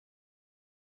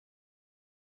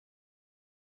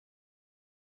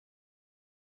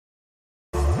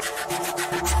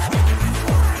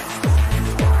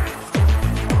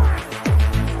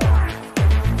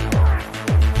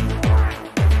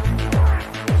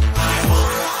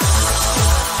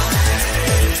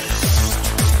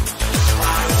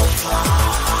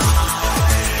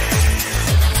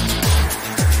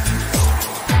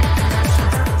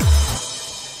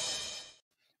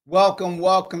Welcome,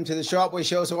 welcome to the Sharpe Way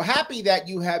Show. So happy that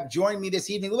you have joined me this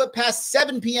evening, a little bit past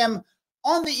 7 p.m.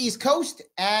 on the East Coast.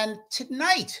 And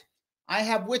tonight, I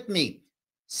have with me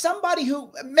somebody who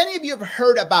many of you have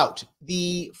heard about,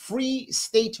 the Free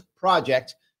State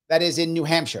Project that is in New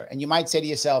Hampshire. And you might say to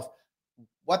yourself,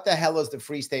 what the hell is the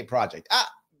Free State Project?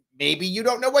 Maybe you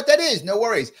don't know what that is. No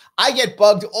worries. I get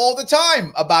bugged all the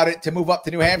time about it to move up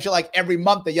to New Hampshire. Like every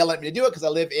month they yell at me to do it because I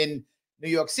live in New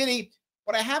York City.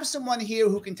 But I have someone here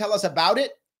who can tell us about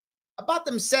it, about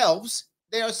themselves.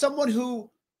 They are someone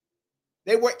who,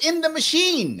 they were in the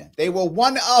machine. They were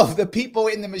one of the people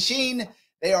in the machine.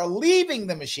 They are leaving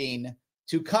the machine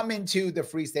to come into the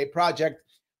Free State Project.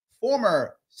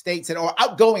 Former state senator, or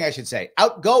outgoing, I should say,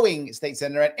 outgoing state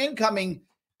senator and incoming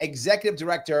executive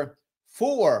director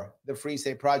for the Free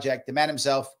State Project, the man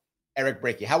himself, Eric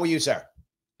Brakey. How are you, sir?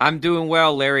 I'm doing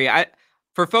well, Larry.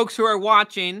 For folks who are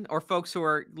watching or folks who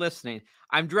are listening,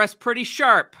 I'm dressed pretty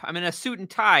sharp. I'm in a suit and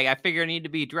tie. I figure I need to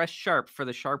be dressed sharp for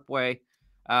the Sharpe Way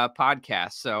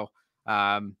podcast. So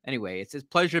anyway, it's a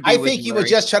pleasure to be with you. I think you were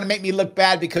just trying to make me look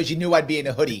bad because you knew I'd be in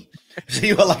a hoodie. So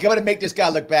you were like, I'm going to make this guy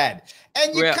look bad.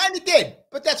 And you kind of did,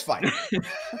 but that's fine.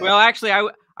 Well, actually,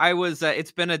 I was,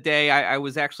 it's been a day. I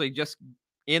was actually just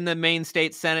in the Maine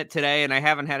State Senate today, and I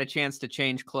haven't had a chance to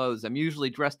change clothes. I'm usually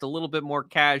dressed a little bit more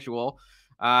casual.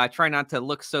 Try not to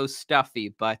look so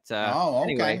stuffy, but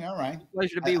anyway, all right.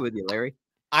 Pleasure to be with you, Larry.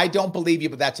 I don't believe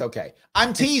you, but that's okay.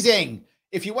 I'm teasing.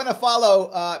 If you want to follow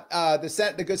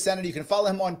the good senator, you can follow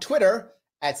him on Twitter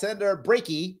at Senator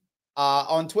Brakey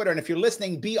on Twitter. And if you're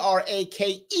listening,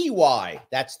 Brakey.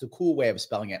 That's the cool way of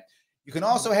spelling it. You can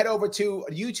also head over to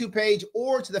a YouTube page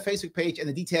or to the Facebook page, and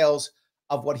the details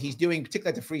of what he's doing,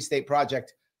 particularly at the Free State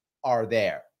Project, are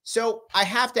there. So I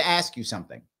have to ask you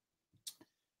something.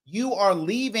 You are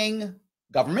leaving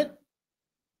government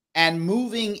and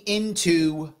moving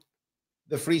into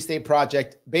the Free State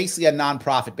Project, basically a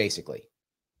nonprofit, basically.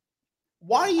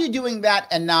 Why are you doing that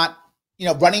and not,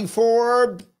 running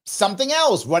for something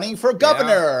else, running for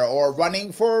governor or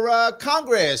running for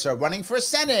Congress or running for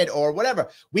Senate or whatever?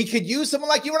 We could use someone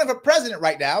like you running for president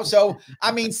right now. So,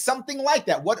 I mean, something like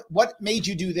that. What made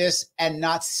you do this and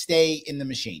not stay in the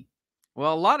machine?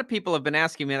 Well, a lot of people have been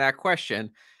asking me that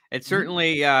question. It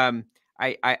certainly, I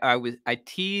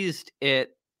teased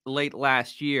it late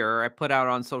last year. I put out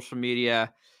on social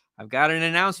media, I've got an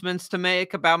announcements to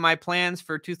make about my plans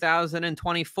for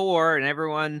 2024, and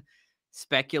everyone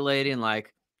speculating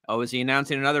like, oh, is he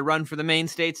announcing another run for the Maine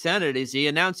State Senate? Is he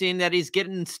announcing that he's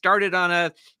getting started on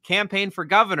a campaign for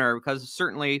governor? Because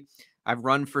certainly I've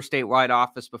run for statewide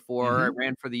office before. I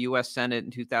ran for the U.S. Senate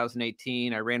in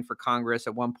 2018. I ran for Congress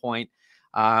at one point.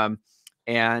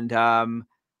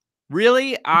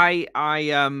 Really, I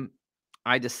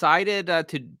decided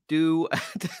to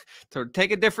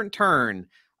take a different turn.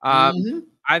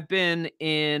 I've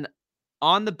been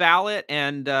on the ballot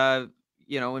and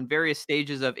in various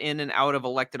stages of in and out of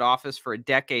elected office for a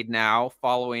decade now,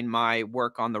 following my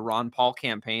work on the Ron Paul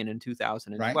campaign in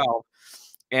 2012. Right.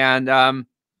 And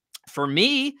for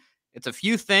me, it's a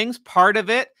few things. Part of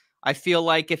it, I feel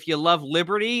like if you love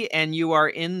liberty and you are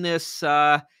in this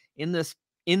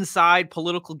inside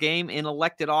political game in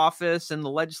elected office and the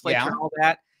legislature and all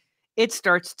that, it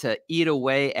starts to eat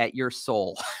away at your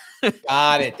soul.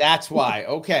 Got it. That's why.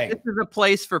 Okay. This is a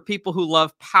place for people who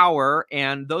love power,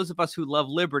 and those of us who love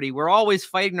liberty, we're always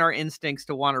fighting our instincts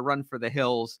to want to run for the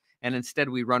hills, and instead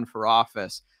we run for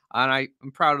office. And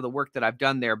I'm proud of the work that I've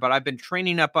done there, but I've been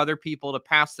training up other people to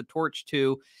pass the torch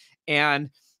to.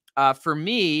 And for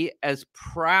me, as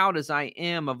proud as I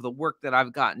am of the work that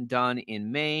I've gotten done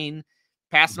in Maine,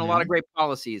 passing a lot of great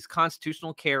policies,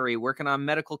 constitutional carry, working on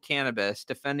medical cannabis,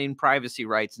 defending privacy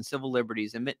rights and civil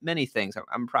liberties, and many things.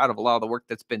 I'm proud of a lot of the work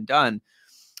that's been done.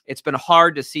 It's been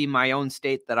hard to see my own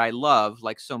state that I love,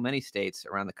 like so many states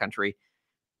around the country,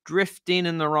 drifting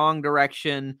in the wrong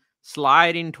direction,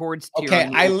 sliding towards tyranny.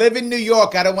 Okay, I live in New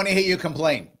York. I don't want to hear you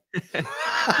complain.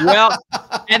 Well,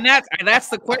 and that's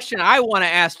the question I want to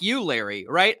ask you, Larry,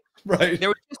 right? Right.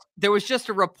 There was just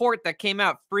a report that came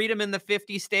out, freedom in the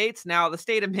 50 states. Now, the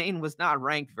state of Maine was not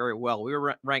ranked very well. We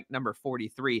were ranked number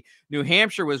 43. New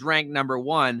Hampshire was ranked number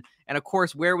 1. And of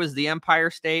course, where was the Empire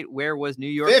State? Where was New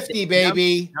York 50, State?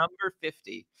 baby. Number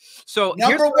 50. So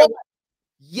number 1.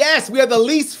 Yes, we are the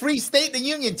least free state in the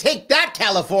union. Take that,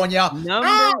 California.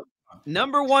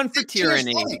 Number 1 for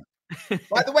tyranny.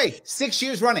 By the way, 6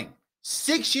 years running.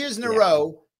 6 years in a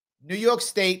row. New York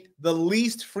State, the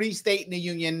least free state in the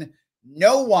union.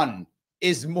 No one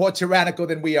is more tyrannical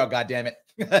than we are, goddammit.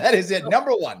 That is it.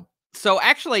 Number 1. So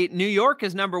actually, New York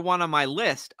is #1 on my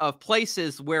list of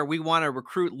places where we want to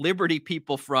recruit Liberty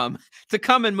people from to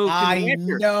come and move to New I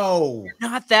Hampshire. know. You're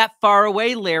not that far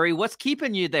away, Larry. What's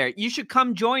keeping you there? You should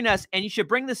come join us, and you should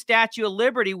bring the Statue of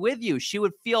Liberty with you. She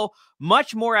would feel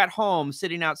much more at home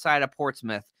sitting outside of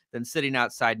Portsmouth than sitting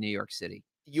outside New York City.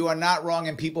 You are not wrong,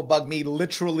 and people bug me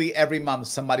literally every month.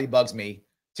 Somebody bugs me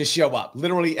to show up.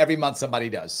 Literally every month somebody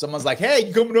does. Someone's like, hey,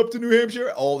 you coming up to New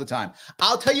Hampshire? All the time.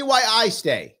 I'll tell you why I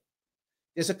stay.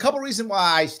 There's a couple reasons why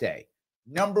I stay.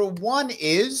 Number one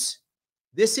is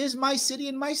this is my city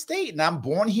and my state, and I'm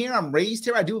born here. I'm raised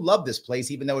here. I do love this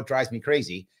place, even though it drives me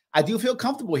crazy. I do feel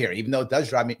comfortable here, even though it does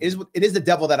drive me. It is the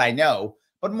devil that I know.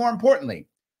 But more importantly,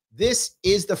 this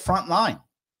is the front line,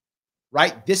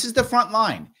 right? This is the front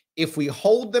line. If we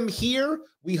hold them here,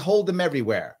 we hold them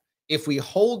everywhere. If we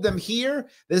hold them here,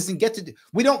 this doesn't get to.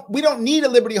 We don't need a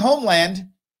Liberty Homeland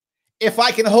if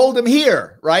I can hold them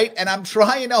here, right? And I'm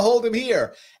trying to hold them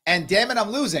here. And damn it,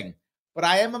 I'm losing. But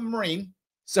I am a Marine,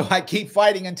 so I keep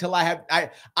fighting until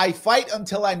I fight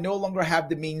until I no longer have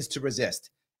the means to resist.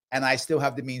 And I still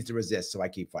have the means to resist, so I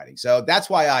keep fighting. So that's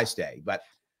why I stay. But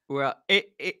well,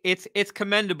 it's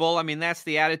commendable. I mean, that's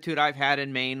the attitude I've had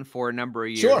in Maine for a number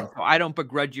of years. Sure. So I don't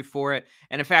begrudge you for it.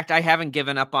 And in fact, I haven't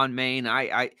given up on Maine.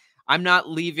 I'm not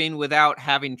leaving without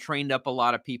having trained up a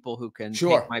lot of people who can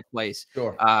take my place.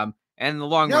 Sure. And in the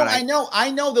long run, I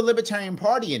know the Libertarian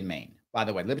Party in Maine, by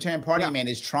the way. Libertarian Party in Maine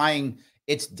is trying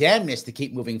its damnedest to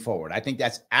keep moving forward. I think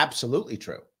that's absolutely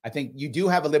true. I think you do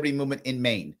have a liberty movement in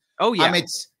Maine. Oh, yeah.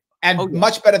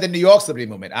 Much better than New York's liberty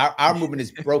movement. Our movement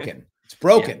is broken. It's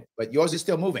broken, but yours is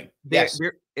still moving. Yes.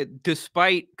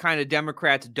 Despite kind of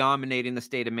Democrats dominating the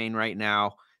state of Maine right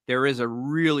now, there is a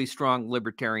really strong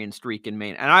libertarian streak in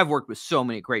Maine. And I've worked with so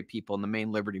many great people in the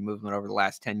Maine liberty movement over the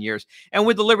last 10 years. And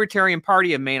with the Libertarian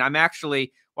Party of Maine, I'm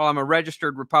actually, while I'm a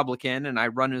registered Republican and I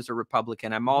run as a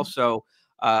Republican, I'm also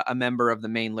a member of the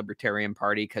Maine Libertarian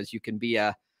Party, because you can be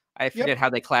I forget how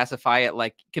they classify it,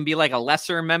 like can be like a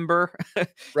lesser member.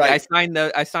 Right.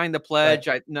 I signed the pledge,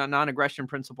 non-aggression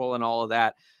principle and all of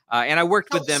that. And I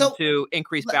worked with them to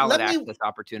increase ballot access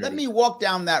opportunities. Let me walk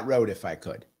down that road if I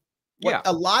could. What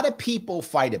a lot of people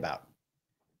fight about,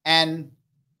 and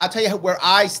I'll tell you where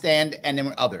I stand and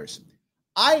then others.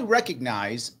 I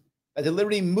recognize that the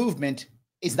Liberty movement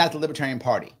is not the Libertarian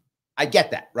Party. I get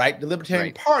that, right? The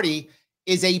Libertarian Party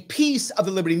is a piece of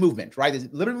the Liberty movement, right? The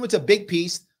Liberty movement's a big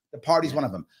piece. The party's one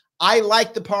of them. I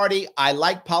like the party. I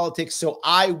like politics, so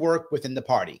I work within the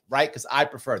party, right? Because I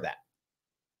prefer that.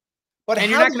 But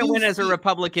you're not going to win as a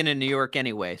Republican in New York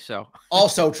anyway, so.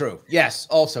 Also true. Yes,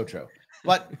 also true.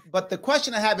 But the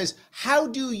question I have is, how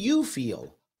do you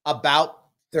feel about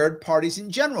third parties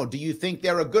in general? Do you think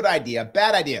they're a good idea, a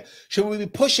bad idea? Should we be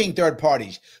pushing third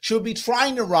parties? Should we be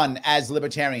trying to run as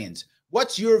libertarians?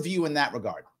 What's your view in that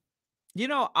regard? You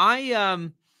know,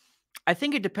 I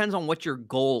think it depends on what your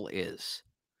goal is.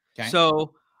 Okay.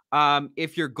 So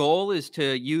if your goal is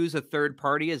to use a third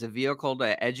party as a vehicle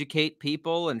to educate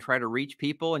people and try to reach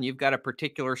people, and you've got a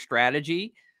particular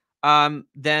strategy,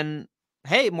 then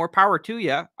hey, more power to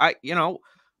you.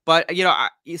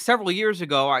 Several years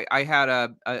ago, I had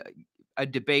a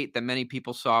debate that many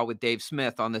people saw with Dave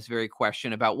Smith on this very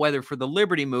question about whether for the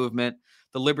liberty movement,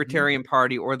 the Libertarian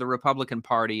Party or the Republican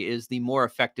Party is the more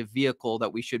effective vehicle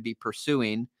that we should be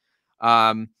pursuing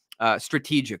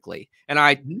strategically. And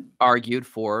I argued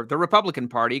for the Republican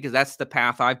Party because that's the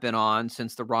path I've been on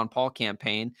since the Ron Paul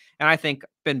campaign, and I think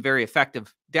been very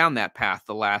effective down that path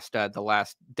the last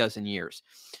dozen years.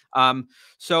 I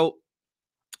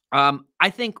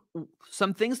think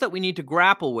some things that we need to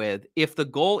grapple with, if the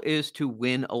goal is to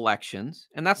win elections,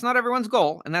 and that's not everyone's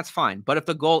goal, and that's fine, but if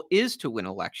the goal is to win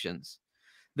elections,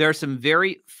 there are some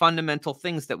very fundamental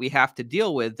things that we have to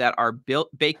deal with that are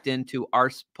baked into our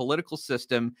political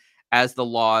system as the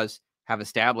laws have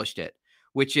established it,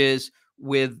 which is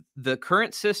with the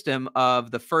current system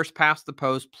of the first past the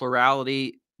post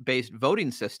plurality-based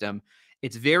voting system,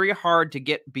 it's very hard to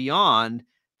get beyond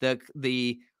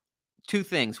the two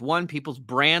things. One, people's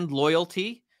brand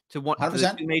loyalty to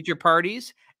the two major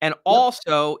parties, and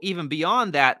also even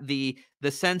beyond that, the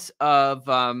sense of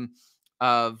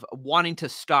wanting to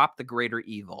stop the greater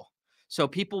evil. So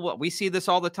we see this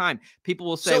all the time. People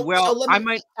will say,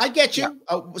 I get you.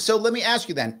 Yeah. So let me ask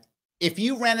you then, if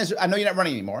you ran as, I know you're not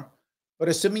running anymore, but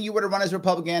assuming you were to run as a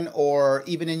Republican or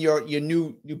even in your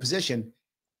new position,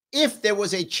 if there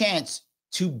was a chance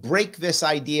to break this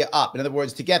idea up, in other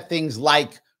words, to get things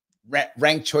like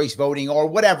ranked choice voting or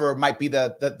whatever might be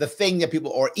the thing that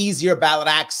people, or easier ballot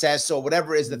access or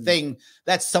whatever is the thing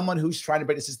that someone who's trying to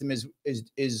break the system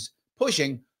is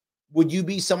pushing, would you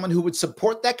be someone who would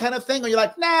support that kind of thing? Or you're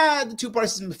like, nah, the two-party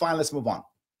system is fine, let's move on?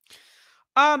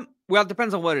 Well, it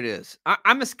depends on what it is. I'm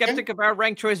a Okay. skeptic about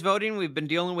ranked choice voting. We've been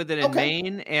dealing with it in Okay.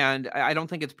 Maine, and I don't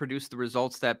think it's produced the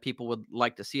results that people would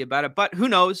like to see about it. But who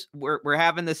knows? We're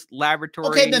having this laboratory.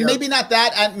 Okay, then maybe not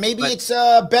that, and maybe it's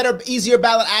better, easier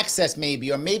ballot access,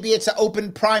 maybe, or maybe it's an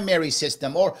open primary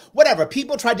system, or whatever.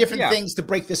 People try different things to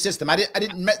break the system. I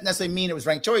didn't necessarily mean it was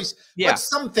ranked choice, but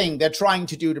something they're trying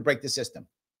to do to break the system.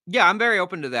 Yeah, I'm very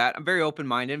open to that. I'm very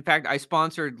open-minded. In fact, I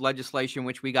sponsored legislation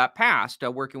which we got passed,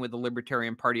 working with the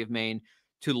Libertarian Party of Maine,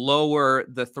 to lower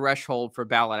the threshold for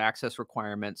ballot access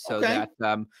requirements, so that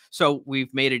so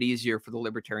we've made it easier for the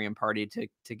Libertarian Party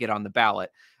to get on the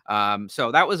ballot.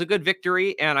 So that was a good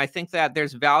victory, and I think that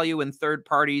there's value in third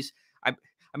parties. I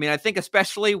mean, I think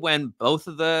especially when both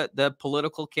of the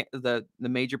political the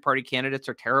major party candidates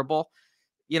are terrible.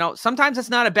 You know, sometimes it's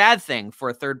not a bad thing for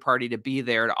a third party to be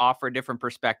there to offer a different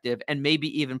perspective and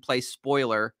maybe even play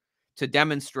spoiler to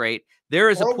demonstrate there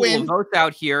is a pool of votes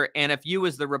out here. And if you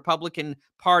as the Republican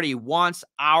Party wants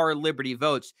our Liberty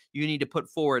votes, you need to put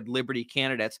forward Liberty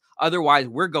candidates. Otherwise,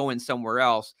 we're going somewhere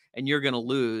else and you're going to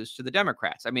lose to the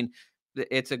Democrats. I mean,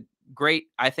 it's a great,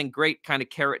 I think, great kind of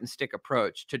carrot and stick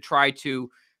approach to try to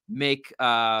make,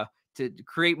 to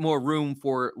create more room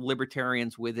for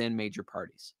libertarians within major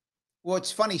parties. Well,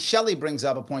 it's funny. Shelley brings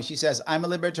up a point. She says, I'm a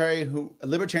libertarian who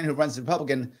runs the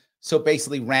Republican. So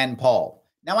basically Rand Paul.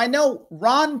 Now I know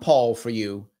Ron Paul for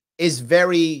you is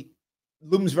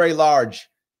looms very large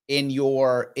in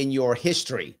your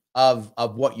history of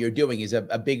what you're doing, is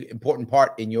a big, important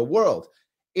part in your world.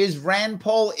 Is Rand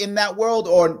Paul in that world,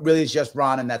 or really it's just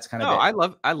Ron and that's kind of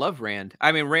it? I love Rand.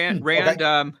 I mean, Rand,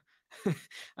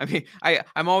 I mean,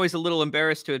 I'm always a little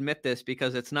embarrassed to admit this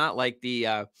because it's not like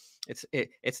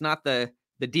it's not the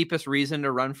deepest reason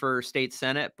to run for state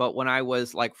Senate. But when I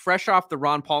was like fresh off the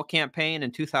Ron Paul campaign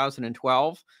in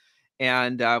 2012,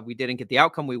 and we didn't get the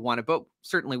outcome we wanted, but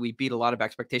certainly we beat a lot of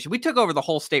expectation. We took over the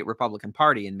whole state Republican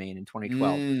Party in Maine in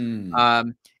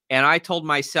 2012. And I told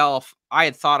myself, I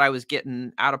had thought I was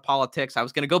getting out of politics. I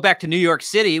was going to go back to New York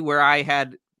City, where I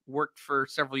had worked for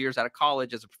several years out of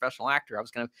college as a professional actor. I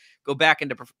was going to go back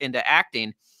into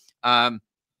acting.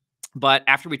 But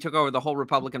after we took over the whole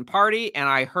Republican Party and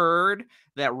I heard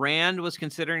that Rand was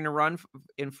considering to run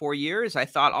in 4 years, I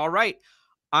thought, all right,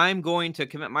 I'm going to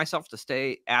commit myself to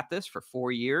stay at this for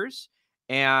 4 years.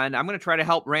 And I'm going to try to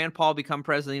help Rand Paul become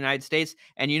president of the United States.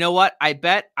 And you know what? I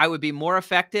bet I would be more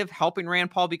effective helping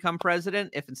Rand Paul become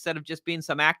president if, instead of just being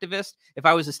some activist, if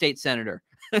I was a state senator.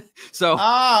 So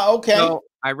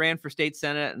I ran for state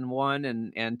Senate and won,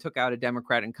 and took out a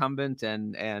Democrat incumbent,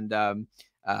 and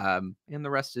the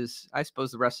rest is, I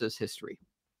suppose, the rest is history.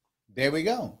 There we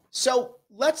go. So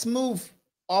let's move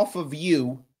off of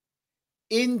you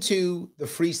into the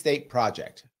Free State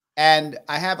Project. And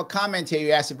I have a comment here.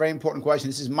 You asked a very important question.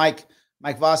 This is Mike.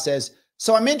 Mike Voss says,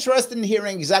 so I'm interested in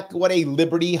hearing exactly what a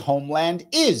Liberty Homeland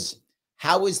is.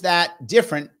 How is that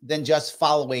different than just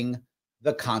following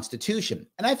the Constitution?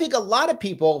 And I think a lot of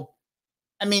people,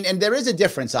 I mean, and there is a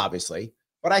difference, obviously,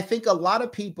 but I think a lot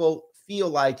of people feel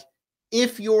like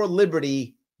if you're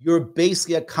Liberty, you're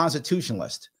basically a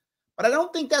constitutionalist. But I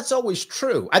don't think that's always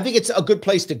true. I think it's a good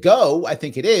place to go. I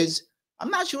think it is. I'm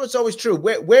not sure it's always true.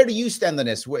 Where do you stand on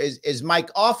this? Is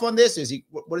Mike off on this?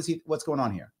 What's going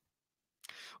on here?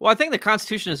 Well, I think the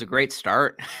Constitution is a great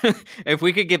start. If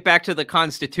we could get back to the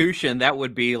Constitution, that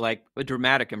would be like a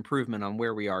dramatic improvement on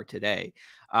where we are today.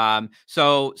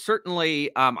 So certainly,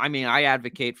 I mean, I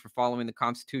advocate for following the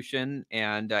Constitution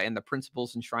and the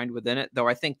principles enshrined within it, though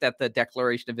I think that the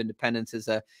Declaration of Independence is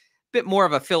a bit more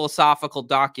of a philosophical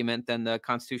document than the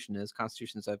Constitution is.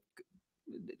 Constitution is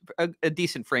a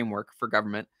decent framework for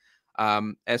government,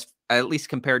 as at least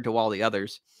compared to all the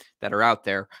others that are out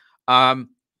there.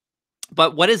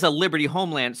 But what is a Liberty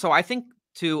Homeland? So I think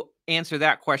to answer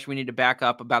that question, we need to back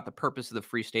up about the purpose of the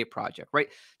Free State Project, right?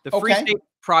 The Free State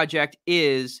Project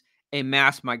is a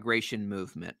mass migration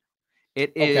movement.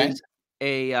 It is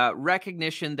a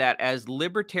recognition that as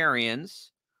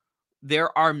libertarians,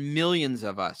 there are millions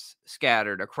of us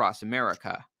scattered across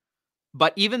America.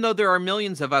 But even though there are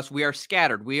millions of us, we are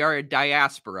scattered. We are a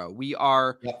diaspora. We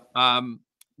are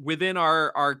within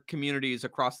our communities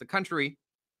across the country.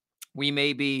 We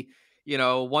may be,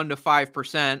 1 to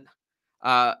 5%.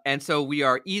 And so we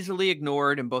are easily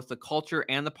ignored in both the culture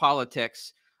and the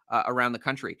politics around the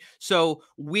country. So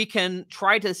we can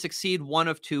try to succeed one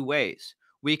of two ways.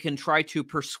 We can try to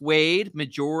persuade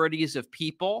majorities of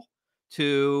people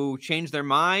to change their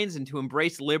minds and to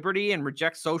embrace liberty and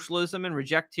reject socialism and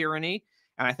reject tyranny.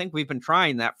 And I think we've been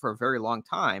trying that for a very long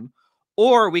time.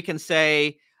 Or we can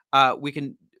say, we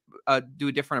can do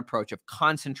a different approach of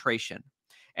concentration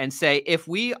and say, if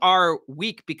we are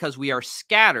weak because we are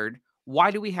scattered,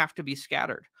 why do we have to be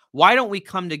scattered? Why don't we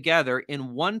come together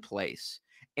in one place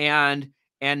and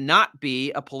not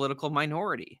be a political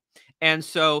minority? And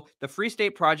so the Free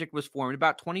State Project was formed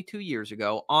about 22 years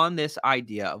ago on this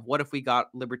idea of what if we got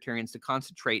libertarians to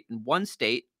concentrate in one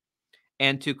state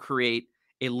and to create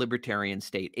a libertarian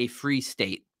state, a free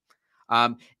state.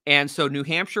 And so New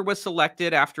Hampshire was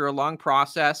selected after a long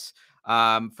process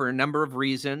for a number of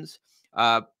reasons.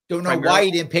 Don't know why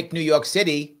you didn't pick New York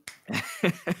City.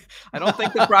 I don't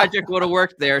think the project would have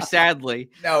worked there, sadly.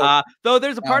 No. Though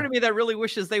there's a part of me that really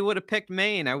wishes they would have picked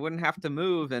Maine. I wouldn't have to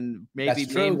move, and maybe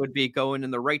Maine would be going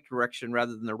in the right direction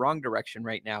rather than the wrong direction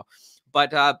right now.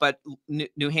 But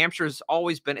New Hampshire's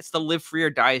always been, it's the live free or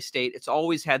die state. It's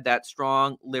always had that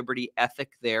strong liberty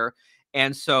ethic there.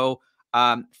 And so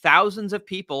thousands of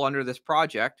people under this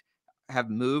project have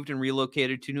moved and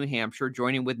relocated to New Hampshire,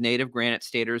 joining with native Granite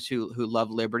Staters who love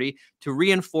liberty to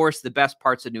reinforce the best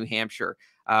parts of New Hampshire,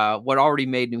 what already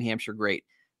made New Hampshire great.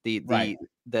 The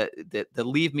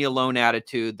leave me alone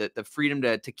attitude, the freedom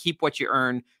to keep what you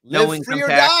earn, live free or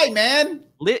die, man.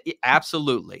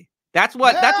 Absolutely. That's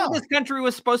what this country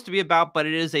was supposed to be about, but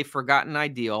it is a forgotten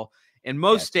ideal in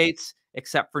most states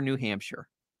except for New Hampshire.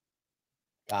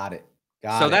 Got it.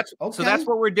 So that's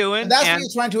what we're doing. And that's what you're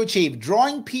trying to achieve,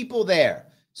 drawing people there.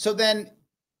 So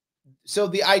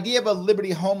the idea of a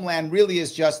Liberty Homeland really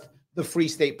is just the Free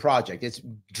State Project. It's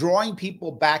drawing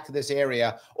people back to this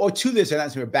area, or to this,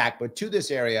 not to back, but to this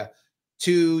area,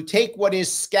 to take what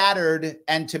is scattered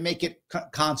and to make it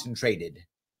concentrated.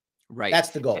 Right. That's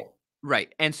the goal.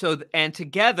 Right. And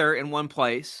together in one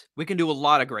place, we can do a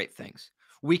lot of great things.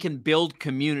 We can build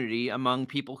community among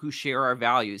people who share our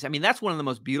values. I mean, that's one of the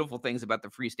most beautiful things about the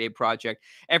Free State Project.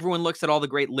 Everyone looks at all the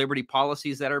great liberty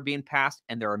policies that are being passed,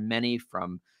 and there are many,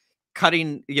 from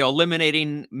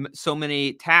eliminating so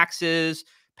many taxes,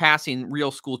 passing real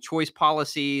school choice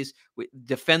policies.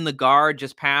 Defend the Guard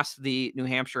just passed the New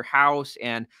Hampshire House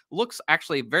and looks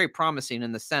actually very promising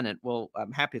in the Senate. Well,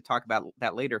 I'm happy to talk about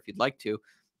that later if you'd like to.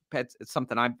 It's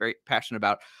something I'm very passionate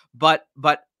about, but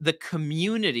the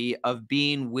community of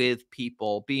being with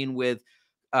people, being with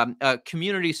a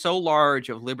community so large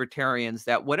of libertarians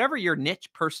that whatever your niche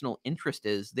personal interest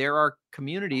is, there are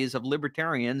communities of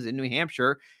libertarians in New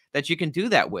Hampshire that you can do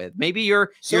that with. Maybe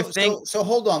your thing. So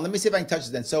hold on. Let me see if I can touch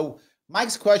it then. So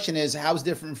Mike's question is, how's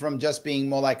different from just being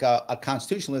more like a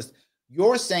constitutionalist?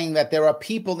 You're saying that there are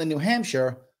people in New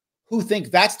Hampshire who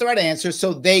think that's the right answer,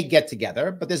 so they get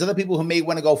together. But there's other people who may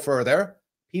want to go further,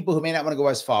 people who may not want to go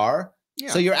as far. Yeah.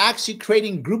 So you're actually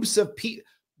creating groups of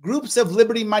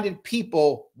liberty-minded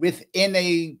people within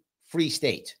a free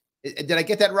state. Did I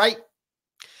get that right?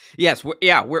 Yes.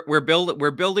 We're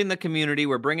building the community.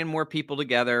 We're bringing more people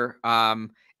together.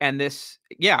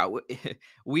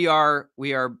 We are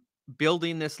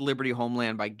building this Liberty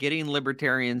Homeland by getting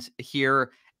libertarians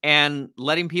here and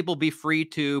letting people be free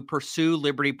to pursue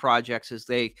liberty projects as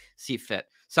they see fit.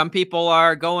 Some people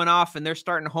are going off and they're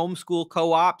starting homeschool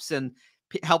co-ops and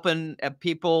helping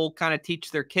people kind of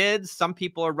teach their kids. Some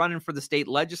people are running for the state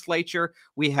legislature.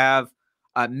 We have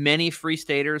many free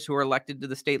staters who are elected to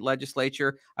the state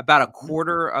legislature. About a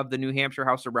quarter of the New Hampshire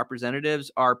House of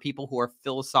Representatives are people who are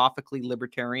philosophically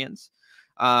libertarians,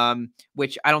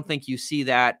 which I don't think you see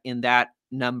that in that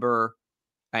number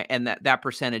and that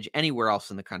percentage anywhere else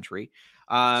in the country.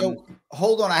 So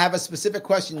hold on. I have a specific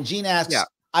question. Gene asks,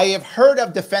 I have heard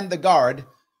of Defend the Guard.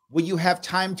 Will you have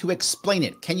time to explain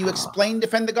it? Can you explain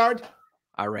Defend the Guard?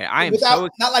 All right.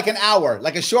 Not like an hour,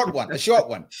 like a short one,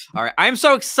 All right. I'm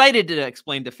so excited to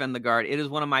explain Defend the Guard. It is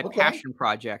one of my passion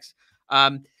projects.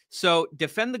 So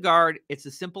Defend the Guard, it's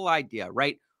a simple idea,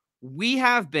 right? We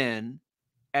have been,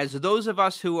 as those of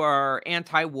us who are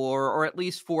anti-war, or at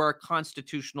least for a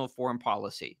constitutional foreign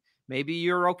policy. Maybe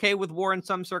you're okay with war in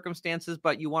some circumstances,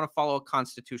 but you want to follow a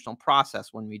constitutional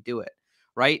process when we do it,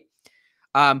 right?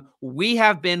 We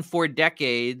have been for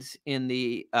decades in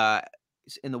the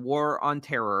war on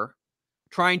terror,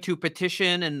 trying to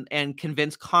petition and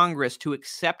convince Congress to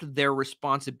accept their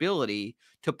responsibility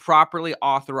to properly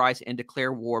authorize and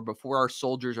declare war before our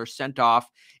soldiers are sent off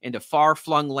into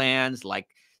far-flung lands like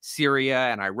Syria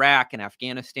and Iraq and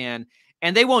Afghanistan,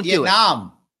 and they won't do it.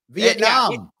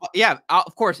 Vietnam. Yeah,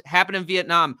 of course, happened in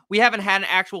Vietnam. We haven't had an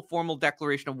actual formal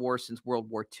declaration of war since World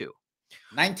War II.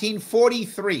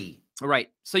 1943. Right.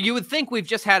 So you would think we've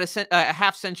just had a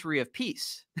half century of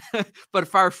peace, but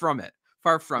far from it.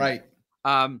 Far from it.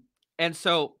 And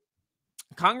so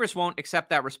Congress won't accept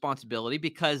that responsibility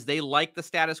because they like the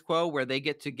status quo where they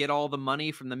get to get all the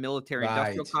money from the military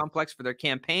industrial Right. complex for their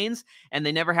campaigns, and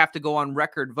they never have to go on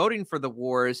record voting for the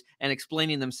wars and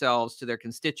explaining themselves to their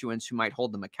constituents who might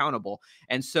hold them accountable.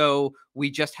 And so we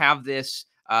just have this,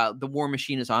 the war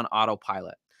machine is on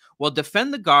autopilot. Well,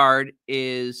 defend the guard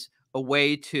is a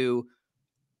way to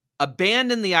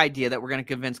abandon the idea that we're going to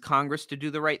convince Congress to do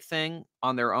the right thing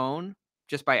on their own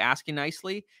just by asking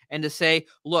nicely, and to say,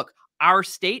 look, our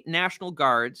state National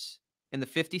Guards in the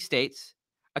 50 states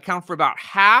account for about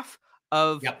half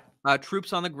of Yep.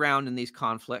 Troops on the ground in these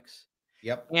conflicts.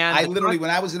 Yep. And I literally, when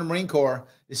I was in the Marine Corps,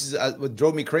 this is what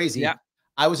drove me crazy. Yeah.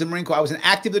 I was in the Marine Corps. I was an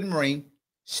active duty Marine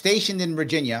stationed in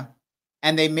Virginia,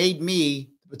 and they made me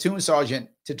platoon sergeant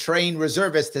to train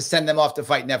reservists to send them off to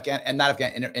fight in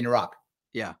in Iraq.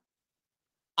 Yeah.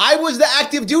 I was the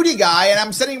active duty guy, and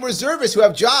I'm sending reservists who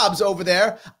have jobs over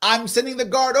there. I'm sending the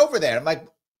guard over there. I'm like,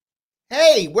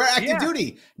 hey, we're active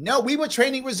duty. No, we were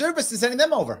training reservists and sending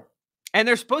them over. And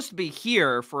they're supposed to be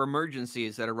here for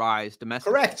emergencies that arise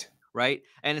domestically. Correct. Right.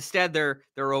 And instead they're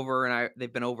over, and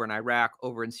they've been over in Iraq,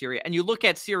 over in Syria. And you look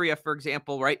at Syria, for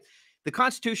example, right? The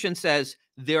Constitution says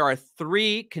there are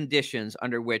 3 conditions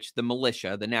under which the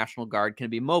militia, the National Guard, can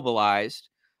be mobilized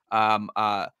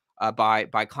by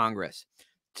Congress: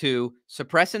 to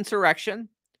suppress insurrection,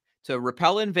 to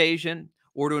repel invasion,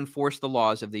 or to enforce the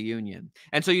laws of the Union.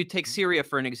 And so you take Syria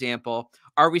for an example.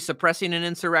 Are we suppressing an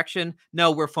insurrection?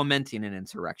 No, we're fomenting an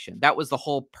insurrection. That was the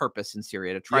whole purpose in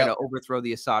Syria, to try to overthrow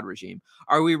the Assad regime.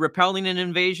 Are we repelling an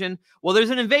invasion? Well, there's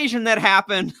an invasion that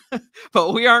happened,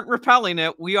 but we aren't repelling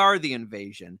it. We are the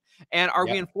invasion. And are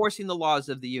we enforcing the laws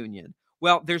of the Union?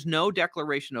 Well, there's no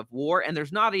declaration of war, and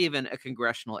there's not even a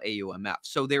congressional AUMF.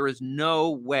 So there is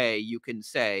no way you can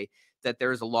say that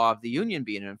there is a law of the Union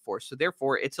being enforced. So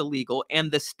therefore, it's illegal.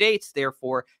 And the states,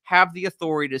 therefore, have the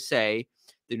authority to say,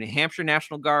 the New Hampshire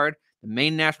National Guard, the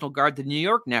Maine National Guard, the New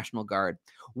York National Guard,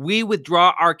 we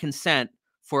withdraw our consent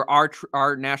for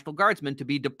our National Guardsmen to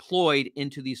be deployed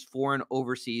into these foreign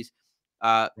overseas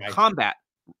combat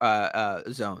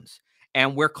zones.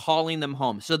 And we're calling them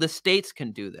home. So the states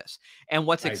can do this. And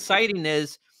what's exciting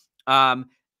is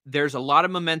there's a lot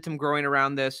of momentum growing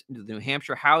around this. The New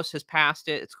Hampshire House has passed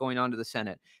it. It's going on to the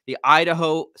Senate. The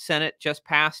Idaho Senate just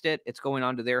passed it. It's going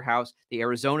on to their House. The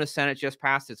Arizona Senate just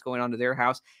passed it. It's going on to their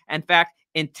House. In fact,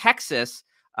 in Texas,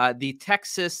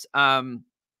 it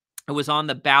was on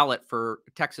the ballot for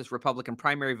Texas Republican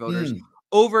primary voters.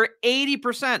 Over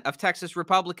 80% of Texas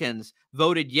Republicans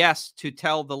voted yes to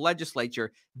tell the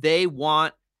legislature they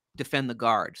want defend the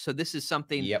guard. So this is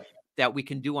something that we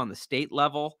can do on the state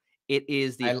level. It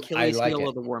is the Achilles heel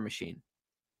of the war machine.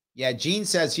 Yeah, Jean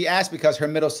says she asked because her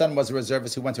middle son was a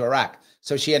reservist who went to Iraq.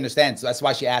 So she understands. So that's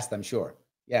why she asked, I'm sure.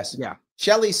 Yes. Yeah.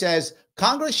 Shelley says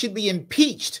Congress should be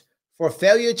impeached for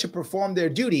failure to perform their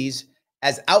duties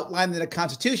as outlined in the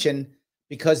Constitution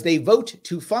because they vote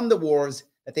to fund the wars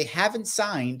that they haven't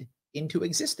signed into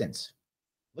existence.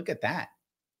 Look at that.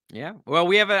 Yeah. Well,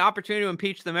 we have an opportunity to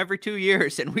impeach them every 2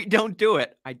 years, and we don't do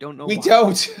it. I don't know why. We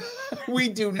don't. We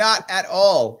do not at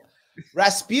all.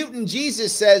 Rasputin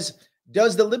Jesus says,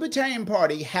 does the Libertarian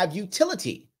Party have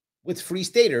utility with free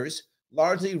staters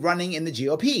largely running in the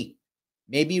GOP?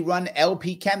 Maybe run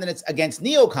LP candidates against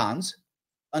neocons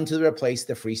until they're replaced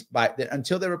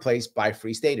by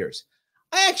free staters.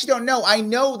 I actually don't know. I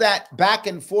know that back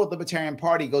and forth Libertarian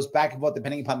Party goes back and forth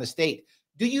depending upon the state.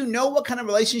 Do you know what kind of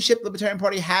relationship the Libertarian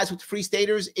Party has with free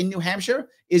staters in New Hampshire?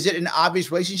 Is it an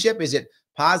obvious relationship? Is it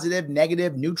positive,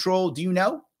 negative, neutral? Do you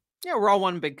know? Yeah, we're all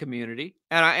one big community.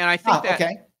 And I think that,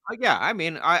 okay. Yeah, I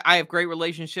mean, I have great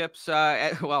relationships.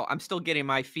 Well, I'm still getting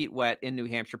my feet wet in New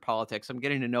Hampshire politics. I'm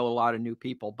getting to know a lot of new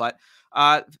people, but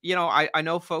you know, I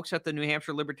know folks at the New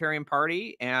Hampshire Libertarian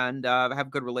Party and have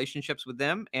good relationships with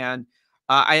them. And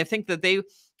I think that they,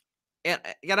 and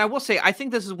I will say, I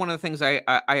think this is one of the things I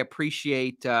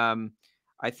appreciate.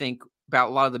 I think about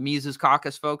a lot of the Mises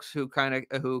Caucus folks who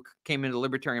came into the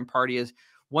Libertarian Party is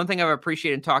one thing I've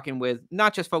appreciated in talking with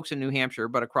not just folks in New Hampshire,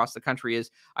 but across the country is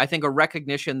I think a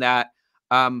recognition that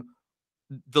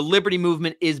the liberty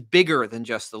movement is bigger than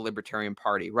just the Libertarian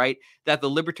Party, right? That the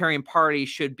Libertarian Party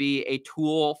should be a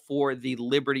tool for the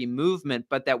liberty movement,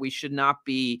 but that we should not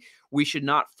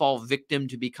fall victim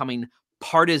to becoming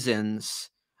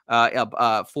partisans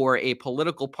for a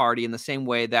political party in the same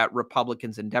way that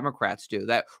Republicans and Democrats do.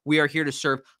 That we are here to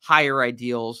serve higher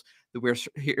ideals. That we're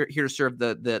here to serve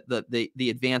the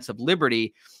advance of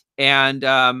liberty, and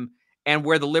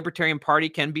where the Libertarian Party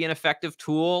can be an effective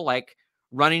tool, like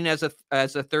running as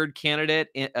a third candidate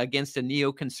against a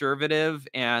neoconservative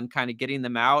and kind of getting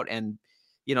them out and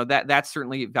you know, that's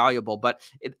certainly valuable. But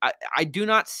I do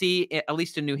not see, at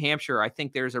least in New Hampshire, I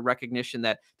think there's a recognition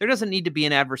that there doesn't need to be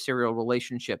an adversarial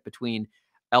relationship between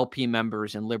LP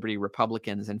members and Liberty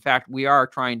Republicans. In fact, we are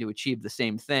trying to achieve the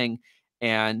same thing,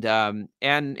 and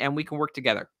we can work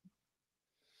together.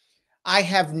 I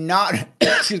have not,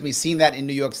 excuse me, seen that in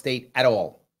New York State at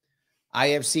all. I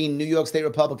have seen New York State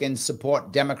Republicans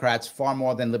support Democrats far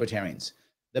more than Libertarians.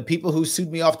 The people who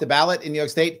sued me off the ballot in New York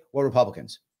State were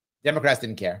Republicans. Democrats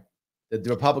didn't care. The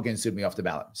Republicans sued me off the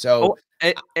ballot. So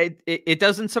it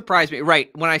doesn't surprise me. Right.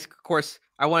 When of course,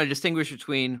 I want to distinguish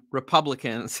between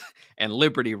Republicans and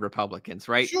Liberty Republicans,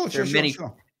 right? Sure.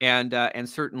 And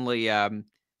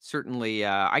certainly,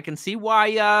 I can see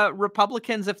why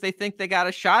Republicans, if they think they got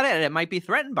a shot at it, might be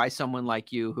threatened by someone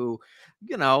like you, who,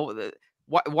 you know,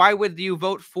 why would you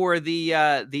vote for the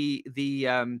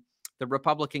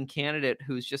Republican candidate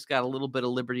who's just got a little bit of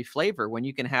Liberty flavor when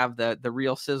you can have the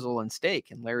real sizzle and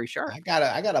steak and Larry Sharpe? I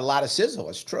got a lot of sizzle.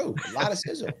 It's true, a lot of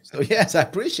sizzle. So yes, I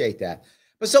appreciate that.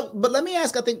 But let me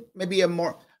ask, I think maybe a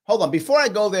more. Hold on, before I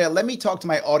go there, let me talk to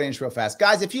my audience real fast,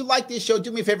 guys. If you like this show,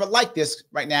 do me a favor, like this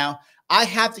right now. I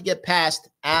have to get past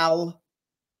Al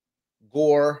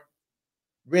Gore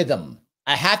rhythm.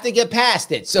 I have to get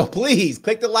past it. So please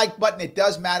click the like button. It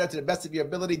does matter. To the best of your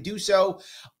ability, do so.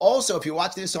 Also, if you're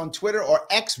watching this on Twitter or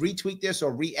X, retweet this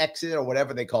or re-exit or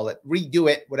whatever they call it. Redo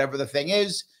it, whatever the thing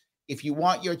is. If you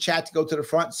want your chat to go to the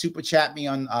front, super chat me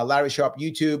on Larry Sharpe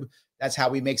YouTube. That's how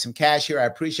we make some cash here. I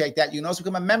appreciate that. You can also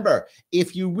become a member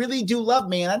if you really do love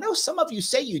me. And I know some of you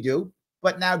say you do,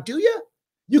 but now do you?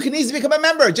 You can easily become a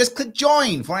member. Just click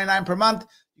join, $49 per month.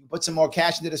 You can put some more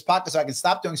cash into this pocket so I can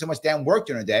stop doing so much damn work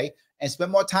during the day and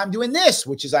spend more time doing this,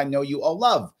 which is I know you all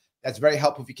love. That's very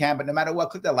helpful if you can. But no matter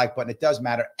what, click that like button. It does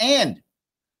matter. And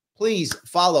please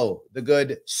follow the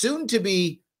good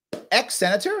soon-to-be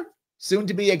ex-senator,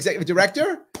 soon-to-be executive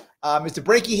director, Mr.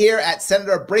 Brakey here at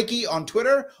Senator Brakey on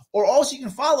Twitter. Or also you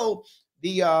can follow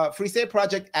the Free State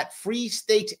Project at Free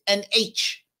State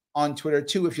NH on Twitter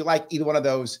too. If you like, either one of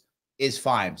those is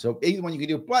fine. So either one you can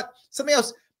do. But something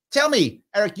else, tell me,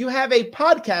 Eric, you have a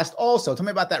podcast also. Tell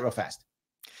me about that real fast.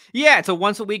 Yeah, it's a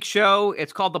once-a-week show.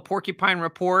 It's called The Porcupine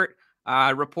Report.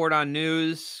 Report on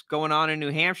news going on in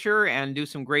New Hampshire and do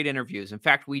some great interviews. In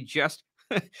fact, we just,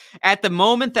 at the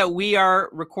moment that we are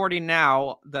recording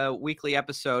now, the weekly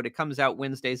episode, it comes out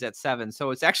Wednesdays at 7.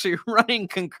 So it's actually running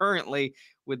concurrently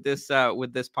with this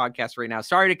podcast right now.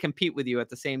 Sorry to compete with you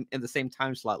in the same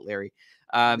time slot, Larry.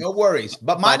 No worries,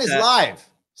 but mine is live.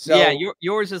 So yeah,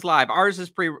 yours is live.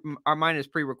 Mine is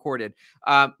pre-recorded.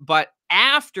 But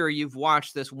after you've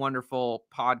watched this wonderful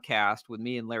podcast with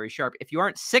me and Larry Sharpe, if you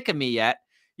aren't sick of me yet,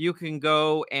 you can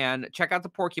go and check out the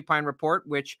Porcupine Report,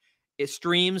 which it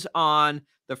streams on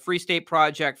the Free State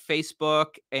Project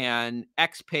Facebook and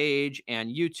X page and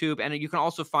YouTube. And you can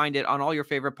also find it on all your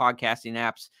favorite podcasting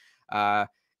apps,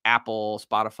 Apple,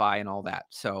 Spotify, and all that.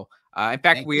 So in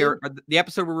fact, the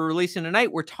episode we're releasing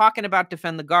tonight, we're talking about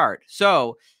Defend the Guard.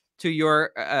 So to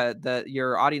your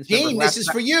audience Gene, member, this is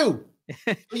for you.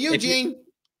 For you, Gene.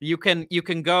 You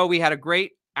can go. We had a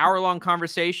great hour-long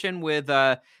conversation with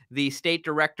the state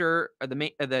director,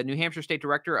 the New Hampshire State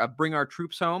Director of Bring Our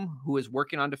Troops Home, who is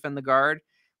working on Defend the Guard.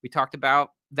 We talked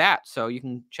about that, so you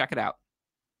can check it out.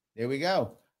 There we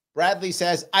go. Bradley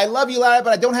says, I love you, Larry,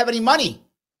 but I don't have any money.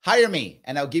 Hire me,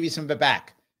 and I'll give you some of it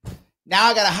back. Now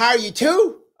I got to hire you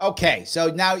too? Okay, so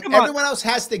now everyone else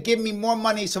has to give me more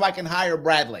money so I can hire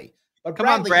Bradley. But Come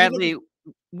on, Bradley.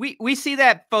 We see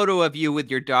that photo of you with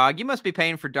your dog. You must be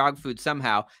paying for dog food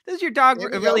somehow. Does your dog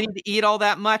really need to eat all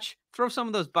that much? Throw some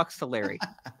of those bucks to Larry.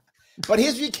 But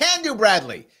here's what you can do,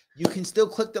 Bradley. You can still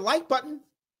click the like button.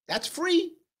 That's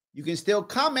free. You can still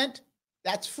comment.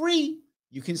 That's free.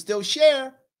 You can still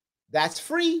share. That's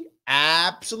free.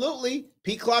 Absolutely.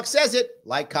 Pete Clark says it.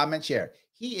 Like, comment, share.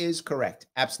 He is correct.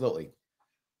 Absolutely.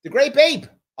 The Great Babe,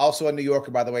 also a New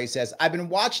Yorker, by the way, says, I've been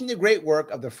watching the great work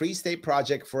of the Free State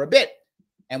Project for a bit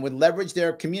and would leverage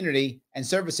their community and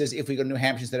services if we go to New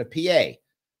Hampshire instead of PA.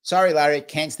 Sorry, Larry,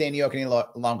 can't stay in New York any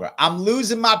longer. I'm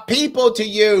losing my people to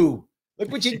you.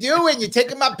 Look what you're doing. You're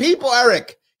taking my people,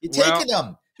 Eric. You're taking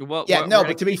them. But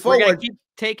to be forward. We're going to keep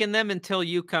taking them until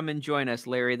you come and join us,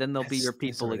 Larry. Then they'll be your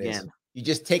people again. You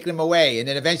just take them away, and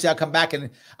then eventually I'll come back and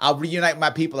I'll reunite my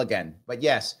people again. But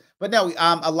yes. But no,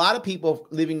 a lot of people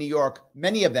leaving New York,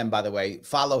 many of them, by the way,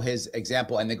 follow his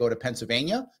example, and they go to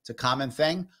Pennsylvania. It's a common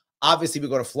thing. Obviously, we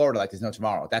go to Florida like there's no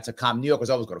tomorrow. That's a common. New Yorkers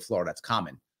always go to Florida. That's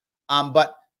common.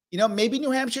 But, you know, maybe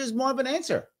New Hampshire is more of an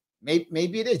answer.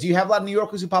 Maybe it is. Do you have a lot of New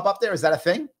Yorkers who pop up there? Is that a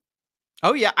thing?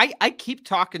 Oh, yeah. I keep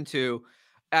talking to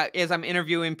as I'm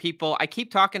interviewing people, I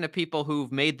keep talking to people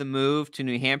who've made the move to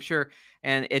New Hampshire,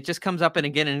 and it just comes up and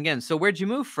again and again. So where'd you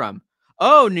move from?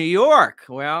 Oh, New York.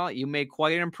 Well, you made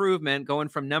quite an improvement going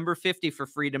from number 50 for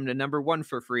freedom to number 1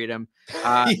 for freedom.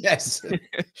 Yes.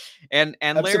 And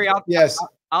Larry, yes.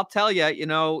 I'll tell you, you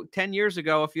know, 10 years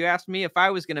ago, if you asked me if I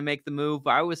was going to make the move,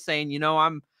 I was saying, you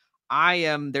know,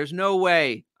 there's no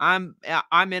way I'm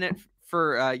in it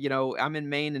for, you know, I'm in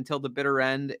Maine until the bitter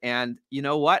end. And you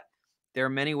know what? There are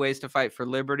many ways to fight for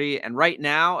liberty. And right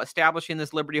now, establishing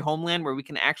this Liberty Homeland where we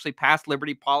can actually pass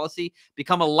liberty policy,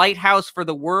 become a lighthouse for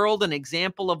the world, an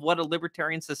example of what a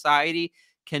libertarian society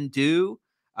can do,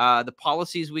 the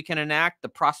policies we can enact, the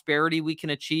prosperity we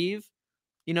can achieve.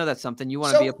 You know, that's something you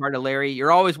want to be a part of, Larry.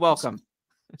 You're always welcome.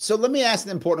 So let me ask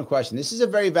an important question. This is a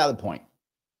very valid point.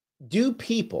 Do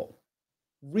people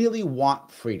really want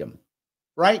freedom?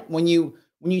 Right? When you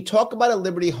talk about a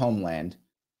Liberty Homeland,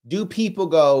 do people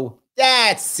go,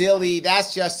 that's silly,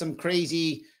 that's just some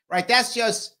crazy, right? That's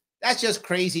just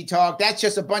crazy talk. That's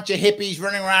just a bunch of hippies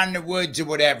running around in the woods or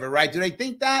whatever, right? Do they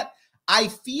think that? I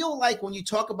feel like when you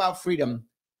talk about freedom,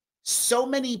 so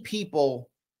many people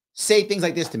say things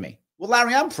like this to me. Well,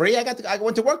 Larry, I'm free. I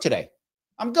went to work today.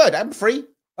 I'm good. I'm free.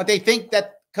 But they think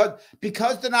that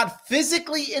because they're not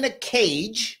physically in a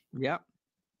cage, yeah,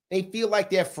 they feel like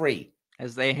they're free.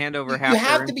 As they hand over half. You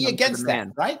have to be against that,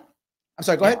 right? I'm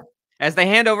sorry, go ahead. As they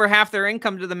hand over half their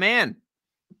income to the man.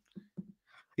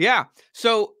 Yeah.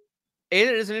 So it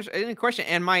is an interesting question.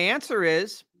 And my answer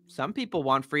is some people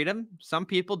want freedom. Some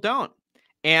people don't.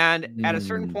 And at a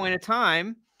certain point in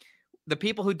time, the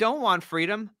people who don't want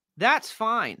freedom, that's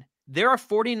fine. There are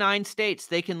 49 states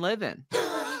they can live in,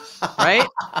 right?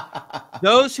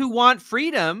 Those who want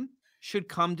freedom should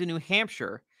come to New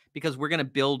Hampshire because we're going to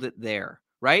build it there,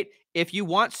 right? If you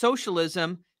want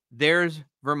socialism, there's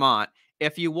Vermont.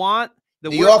 If you want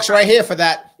New York's right here for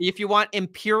that. If you want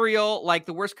imperial, like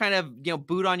the worst kind of, you know,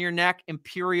 boot on your neck,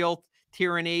 imperial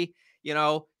tyranny, you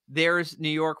know, there's New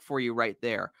York for you right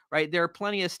there, right? There are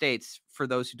plenty of states for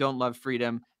those who don't love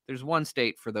freedom. There's one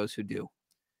state for those who do.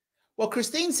 Well,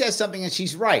 Christine says something and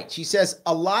she's right. She says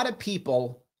a lot of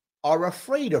people are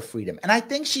afraid of freedom. And I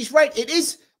think she's right. It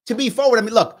is to be forward. I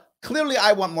mean, look, clearly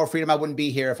I want more freedom. I wouldn't be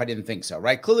here if I didn't think so,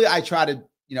 right? Clearly I try to,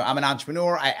 you know, I'm an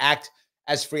entrepreneur. I act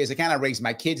as free as I can. I raise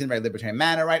my kids in a very libertarian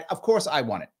manner, right? Of course I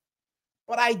want it.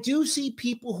 But I do see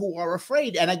people who are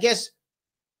afraid. And I guess,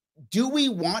 do we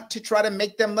want to try to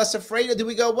make them less afraid? Or do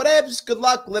we go, whatever, good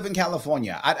luck, live in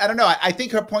California? I don't know. I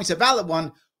think her point's a valid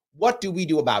one. What do we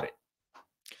do about it?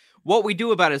 What we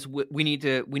do about it is we need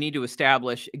to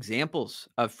establish examples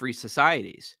of free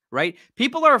societies, right?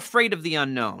 People are afraid of the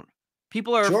unknown.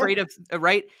 People are afraid of,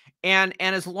 right? And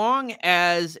as long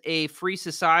as a free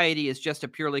society is just a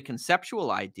purely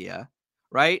conceptual idea,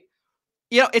 right?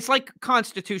 You know, it's like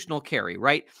constitutional carry,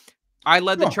 right? I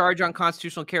led the charge on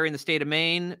constitutional carry in the state of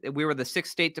Maine. We were the 6th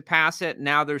state to pass it.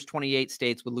 Now there's 28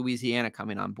 states with Louisiana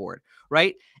coming on board,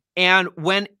 right? And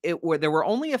when there were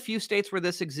only a few states where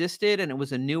this existed and it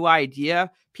was a new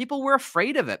idea, people were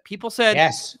afraid of it. People said,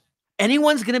 yes,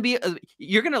 anyone's going to be,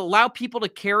 you're going to allow people to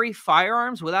carry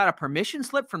firearms without a permission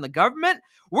slip from the government?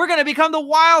 We're going to become the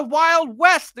wild, wild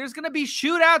west. There's going to be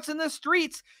shootouts in the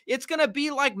streets. It's going to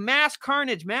be like mass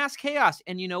carnage, mass chaos.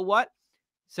 And you know what?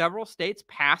 Several states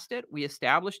passed it. We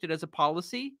established it as a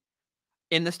policy.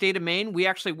 In the state of Maine, we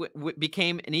actually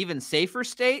became an even safer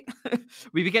state.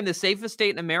 We became the safest state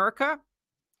in America.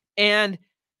 And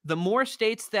the more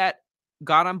states that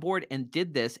got on board and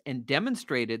did this and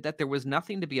demonstrated that there was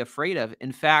nothing to be afraid of,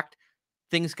 in fact,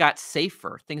 things got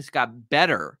safer, things got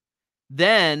better.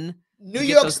 Then New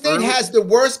York State has the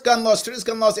worst gun laws, strictest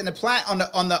gun laws in the planet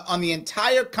on the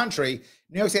entire country.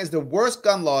 New York State has the worst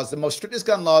gun laws, the most strictest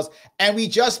gun laws, and we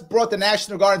just brought the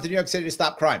National Guard into New York City to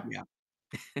stop crime. Yeah.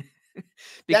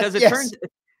 Because it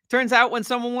turns out when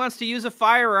someone wants to use a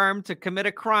firearm to commit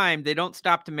a crime, they don't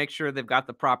stop to make sure they've got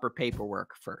the proper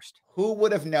paperwork first. Who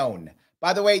would have known?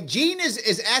 By the way, Gene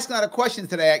is asking a lot of questions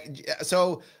today,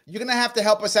 so you're going to have to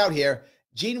help us out here.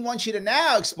 Gene wants you to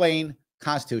now explain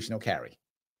constitutional carry.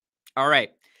 All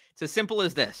right. It's as simple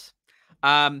as this.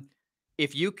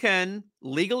 If you can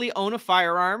legally own a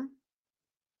firearm,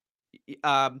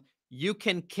 you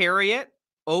can carry it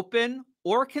open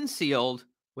or concealed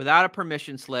without a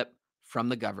permission slip from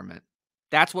the government.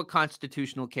 That's what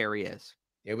constitutional carry is.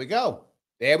 There we go.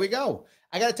 There we go.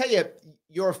 I got to tell you,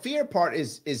 your fear part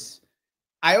is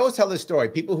I always tell this story.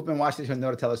 People who've been watching this show know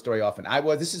to tell this story often.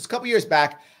 This is a couple years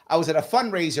back. I was at a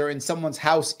fundraiser in someone's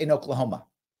house in Oklahoma.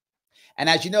 And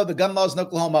as you know, the gun laws in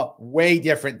Oklahoma, way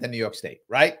different than New York State,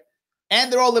 right?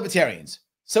 And they're all libertarians.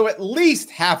 So at least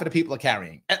half of the people are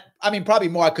carrying. I mean, probably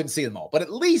more. I couldn't see them all, but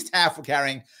at least half were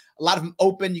carrying. A lot of them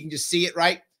open. You can just see it,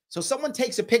 right? So someone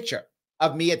takes a picture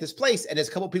of me at this place, and there's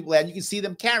a couple of people there, and you can see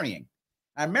them carrying.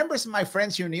 I remember some of my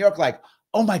friends here in New York like,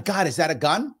 oh my God, is that a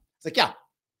gun? It's like, yeah.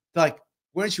 They're like,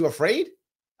 weren't you afraid?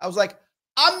 I was like,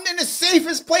 I'm in the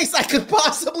safest place I could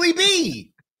possibly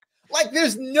be. Like,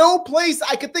 there's no place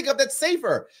I could think of that's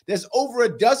safer. There's over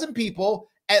a dozen people,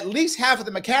 at least half of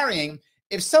them are carrying.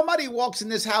 If somebody walks in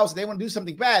this house and they want to do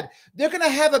something bad, they're going to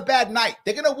have a bad night.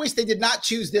 They're going to wish they did not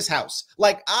choose this house.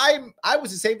 Like, I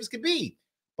was as safe as could be.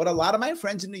 But a lot of my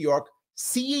friends in New York,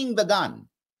 seeing the gun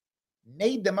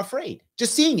made them afraid.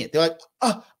 Just seeing it. They're like,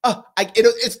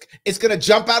 it's going to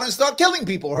jump out and start killing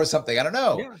people or something. I don't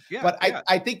know. But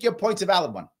I think your point's a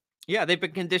valid one. Yeah, they've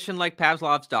been conditioned like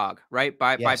Pavlov's dog, right?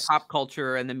 By pop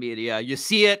culture and the media. You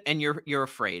see it and you're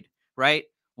afraid, right?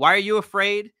 Why are you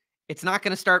afraid? It's not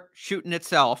going to start shooting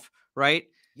itself, right?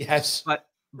 Yes. But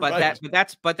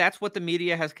that's what the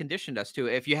media has conditioned us to.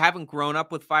 If you haven't grown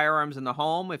up with firearms in the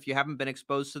home, if you haven't been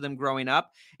exposed to them growing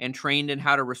up and trained in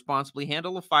how to responsibly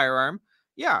handle a firearm,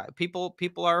 yeah, people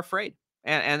are afraid.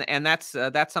 And that's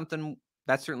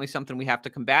certainly something we have to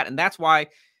combat. And that's why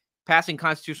passing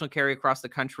constitutional carry across the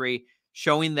country,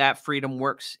 showing that freedom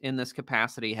works in this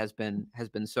capacity has been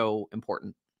so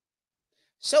important.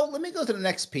 So let me go to the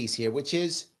next piece here, which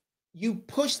is you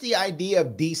push the idea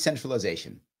of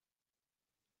decentralization.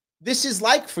 This is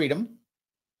like freedom,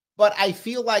 but I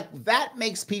feel like that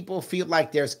makes people feel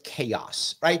like there's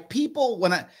chaos, right? People,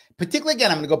 particularly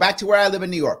again, I'm going to go back to where I live in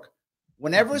New York.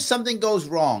 Whenever something goes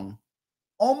wrong,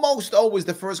 almost always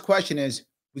the first question is,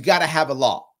 we got to have a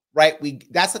law, right?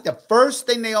 That's like the first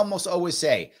thing they almost always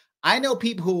say. I know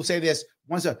people who will say this,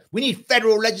 we need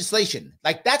federal legislation.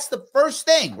 Like, that's the first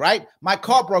thing, right? My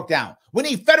car broke down. We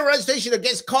need federal legislation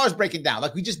against cars breaking down.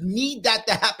 Like, we just need that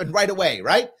to happen right away,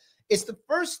 right? It's the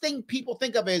first thing people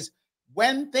think of is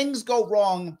when things go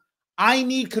wrong, I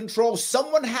need control.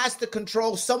 Someone has to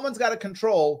control. Someone's got to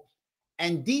control.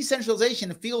 And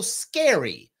decentralization feels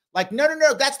scary. Like, no,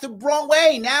 that's the wrong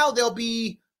way. Now there'll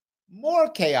be more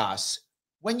chaos.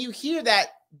 When you hear that,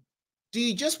 do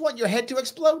you just want your head to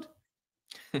explode?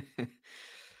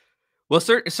 Well,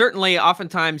 certainly,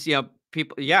 oftentimes,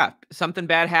 people, something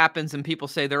bad happens and people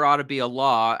say there ought to be a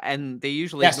law, and they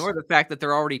usually ignore the fact that there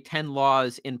are already 10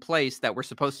 laws in place that were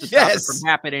supposed to stop it from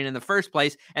happening in the first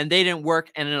place, and they didn't work,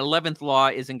 and an 11th law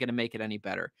isn't going to make it any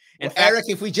better. In fact, Eric,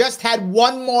 if we just had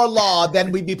one more law,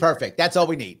 then we'd be perfect. That's all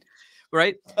we need.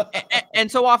 Right. And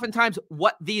so oftentimes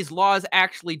what these laws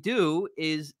actually do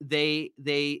is they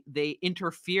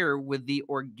interfere with the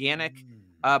organic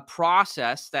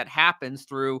process that happens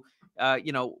through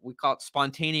we call it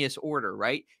spontaneous order,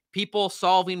 right? People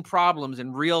solving problems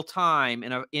in real time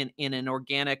in an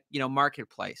organic,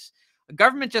 marketplace. The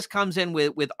government just comes in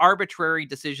with arbitrary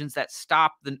decisions that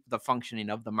stop the functioning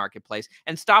of the marketplace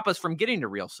and stop us from getting to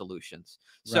real solutions.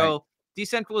 Right. So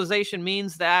decentralization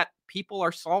means that people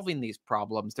are solving these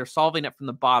problems. They're solving it from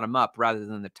the bottom up rather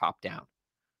than the top down.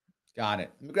 Got it.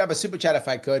 Let me grab a super chat if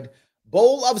I could.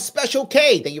 Bowl of Special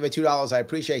K. Thank you for $2. I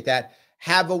appreciate that.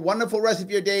 Have a wonderful rest of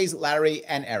your days, Larry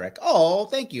and Eric. Oh,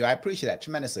 thank you. I appreciate that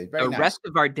tremendously. Very nice. The rest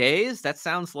of our days? That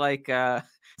sounds like...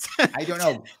 I don't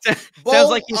know. Sounds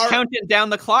like he's counting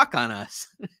down the clock on us.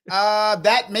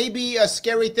 That may be a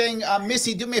scary thing.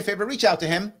 Missy, do me a favor. Reach out to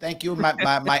him. Thank you.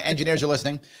 My engineers are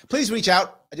listening. Please reach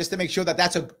out just to make sure that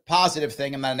that's a positive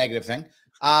thing and not a negative thing.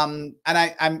 And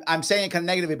I'm saying it kind of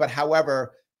negatively, but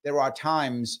however, there are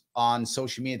times on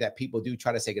social media that people do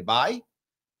try to say goodbye.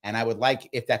 And I would like,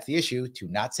 if that's the issue, to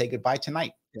not say goodbye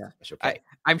tonight. Yeah. Okay.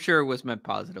 I'm sure it was meant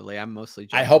positively. I'm mostly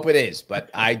joking. I hope it is, but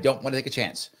I don't want to take a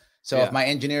chance. So if my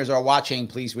engineers are watching,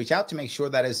 please reach out to make sure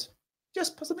that is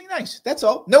just something nice. That's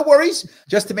all. No worries.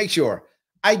 Just to make sure.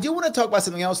 I do want to talk about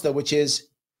something else, though, which is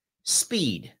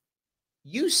speed.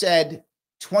 You said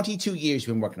 22 years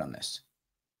you've been working on this.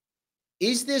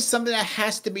 Is this something that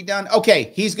has to be done?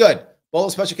 Okay, he's good. Bowl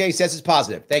of Special K says it's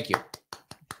positive. Thank you.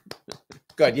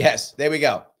 Good. Yes. There we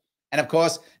go. And of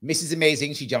course, Missy's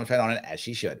amazing. She jumped right on it as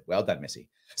she should. Well done, Missy.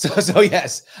 So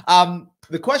yes.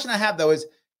 The question I have, though, is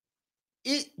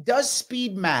does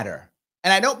speed matter?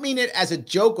 And I don't mean it as a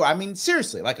joke, or I mean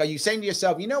seriously. Like, are you saying to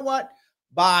yourself, you know what?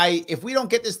 If we don't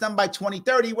get this done by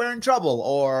 2030, we're in trouble.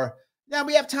 Or now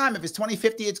we have time. If it's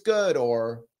 2050, it's good.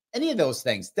 Or any of those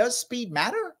things. Does speed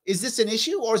matter? Is this an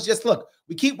issue? Or is it just, look,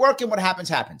 we keep working, what happens,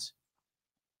 happens?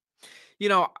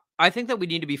 I think that we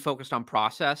need to be focused on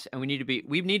process, and we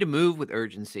need to move with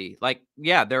urgency. Like,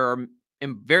 there are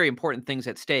very important things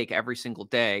at stake every single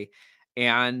day.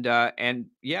 And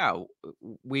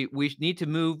we need to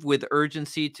move with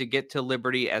urgency to get to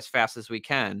liberty as fast as we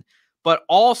can. But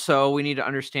also we need to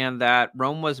understand that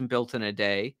Rome wasn't built in a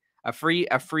day. A free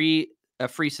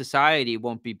society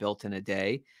won't be built in a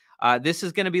day. This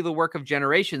is going to be the work of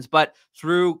generations, but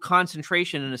through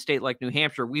concentration in a state like New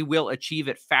Hampshire, we will achieve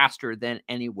it faster than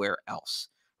anywhere else,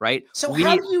 right? So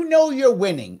how do you know you're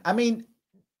winning? I mean,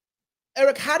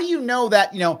 Eric, how do you know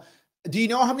that, do you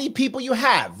know how many people you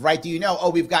have, right? Do you know,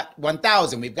 oh, we've got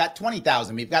 1,000, we've got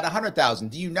 20,000, we've got 100,000.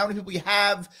 Do you know how many people you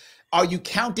have? Are you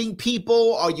counting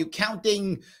people? Are you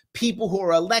counting people who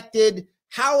are elected?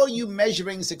 How are you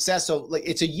measuring success? So like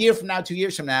it's a year from now, 2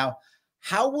 years from now.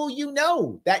 How will you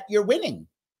know that you're winning?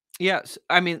 Yes.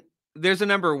 I mean, there's a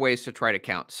number of ways to try to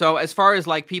count. So as far as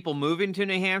like people moving to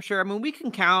New Hampshire, I mean, we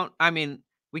can count. I mean,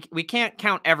 we can't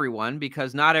count everyone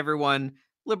because not everyone,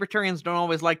 libertarians don't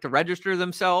always like to register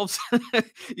themselves,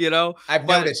 I've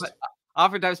noticed. But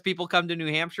oftentimes people come to New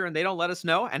Hampshire and they don't let us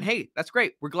know. And hey, that's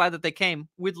great. We're glad that they came.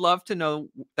 We'd love to know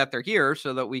that they're here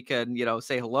so that we can,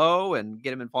 say hello and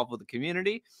get them involved with the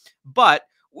community. But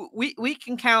we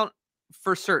can count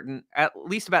for certain at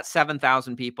least about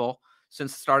 7,000 people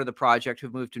since the start of the project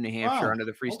who've moved to New Hampshire under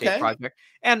the Free State Project.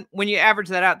 And when you average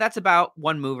that out, that's about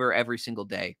one mover every single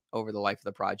day over the life of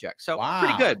the project. So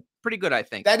pretty good, I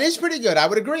think. That is pretty good. I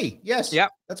would agree. Yes. Yeah.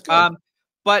 That's good.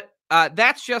 But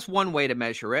that's just one way to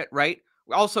measure it, right?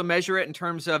 We also measure it in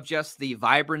terms of just the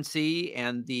vibrancy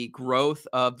and the growth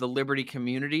of the Liberty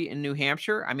community in New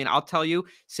Hampshire. I mean, I'll tell you,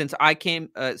 since I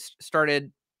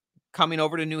started coming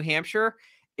over to New Hampshire,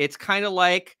 it's kind of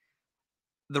like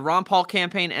the Ron Paul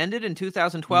campaign ended in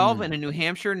 2012, and in New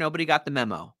Hampshire, nobody got the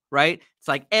memo, right? It's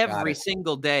like every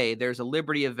single day there's a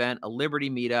Liberty event, a Liberty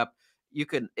meetup.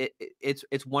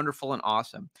 It's wonderful and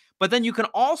awesome. But then you can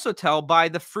also tell by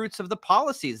the fruits of the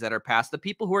policies that are passed, the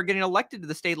people who are getting elected to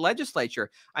the state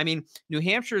legislature. I mean, New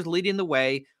Hampshire is leading the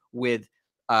way with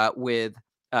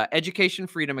education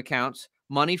freedom accounts,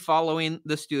 money following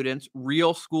the students,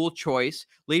 real school choice,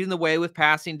 leading the way with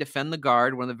passing Defend the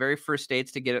Guard, one of the very first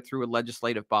states to get it through a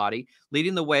legislative body,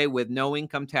 leading the way with no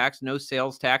income tax, no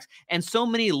sales tax, and so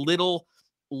many little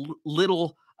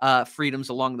freedoms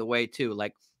along the way too.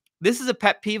 Like, this is a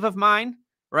pet peeve of mine,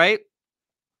 right?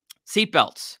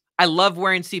 Seatbelts. I love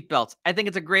wearing seatbelts. I think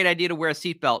it's a great idea to wear a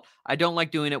seatbelt. I don't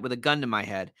like doing it with a gun to my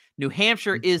head. New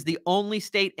Hampshire is the only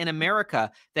state in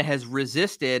America that has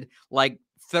resisted like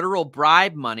federal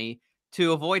bribe money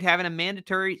to avoid having a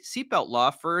mandatory seatbelt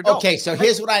law for adults. Okay, so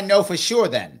here's what I know for sure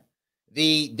then.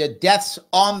 The deaths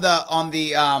on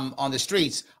the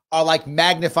streets are like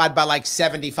magnified by like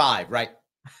 75, right?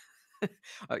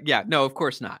 Yeah, no, of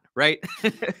course not, right?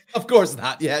 Of course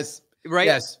not. Yes. Right?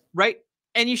 Yes. Right.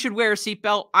 And you should wear a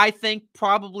seatbelt. I think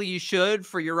probably you should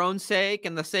for your own sake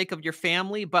and the sake of your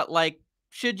family. But like,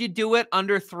 should you do it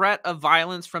under threat of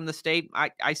violence from the state?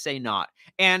 I say not.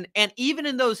 And even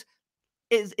in those,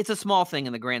 it's a small thing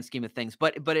in the grand scheme of things.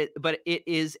 But it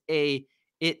is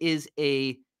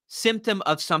a symptom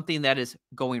of something that is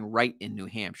going right in New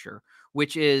Hampshire,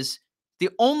 which is the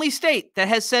only state that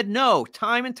has said no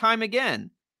time and time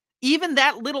again. Even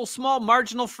that little small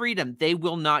marginal freedom, they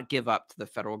will not give up to the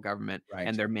federal government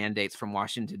and their mandates from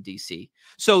Washington, D.C.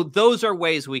 So those are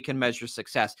ways we can measure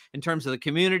success in terms of the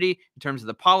community, in terms of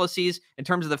the policies, in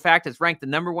terms of the fact it's ranked the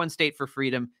 #1 state for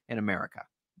freedom in America.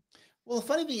 Well, the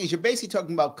funny thing is you're basically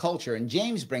talking about culture, and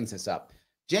James brings this up.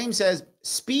 James says,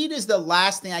 speed is the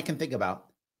last thing I can think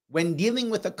about when dealing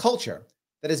with a culture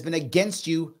that has been against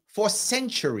you for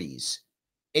centuries.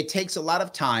 It takes a lot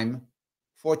of time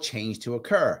for change to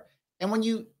occur. And when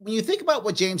you think about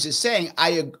what James is saying,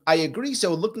 I agree.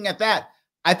 So looking at that,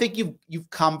 I think you've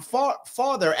come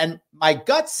farther. And my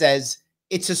gut says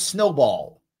it's a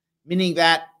snowball, meaning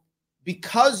that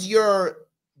because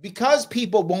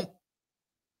people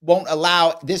won't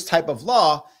allow this type of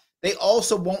law, they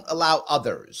also won't allow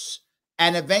others.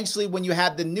 And eventually, when you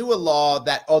have the newer law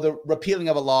or the repealing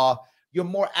of a law, you're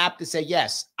more apt to say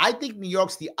yes. I think New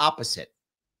York's the opposite.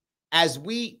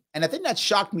 And I think that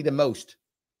shocked me the most.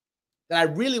 That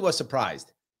I really was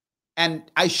surprised. And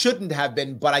I shouldn't have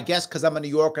been, but I guess because I'm a New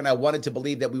Yorker and I wanted to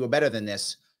believe that we were better than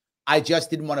this, I just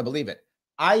didn't want to believe it.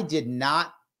 I did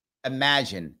not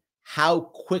imagine how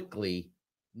quickly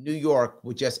New York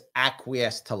would just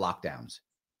acquiesce to lockdowns.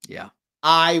 Yeah.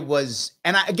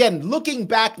 Again, looking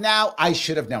back now, I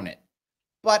should have known it.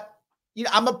 But,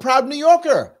 I'm a proud New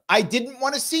Yorker. I didn't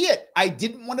want to see it. I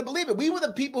didn't want to believe it. We were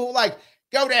the people who like,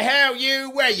 go to hell,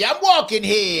 where you? I'm walking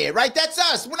here, right? That's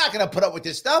us. We're not going to put up with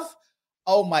this stuff.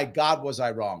 Oh my God, was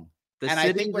I wrong? And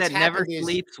I think that never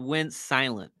sleeps went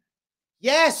silent.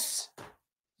 Yes.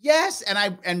 Yes. And I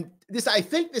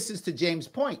think this is to James'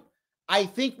 point. I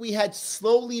think we had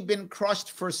slowly been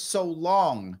crushed for so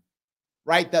long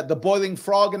right? The boiling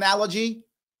frog analogy,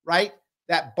 right?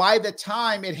 That by the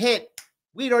time it hit,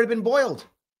 we'd already been boiled.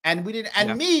 And we didn't,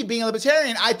 and me being a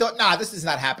libertarian, I thought, nah, this is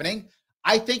not happening.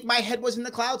 I think my head was in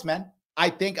the clouds, man. I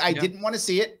think I didn't want to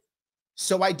see it.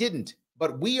 So I didn't.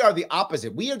 But we are the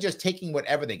opposite. We are just taking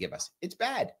whatever they give us. It's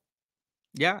bad.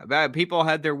 Yeah, people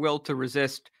had their will to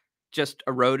resist just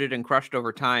eroded and crushed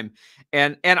over time.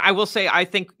 And I will say, I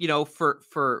think, you know,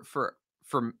 for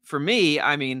me,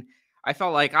 I mean, I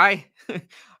felt like I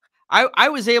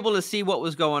was able to see what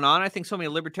was going on. I think so many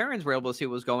libertarians were able to see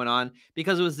what was going on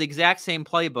because it was the exact same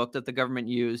playbook that the government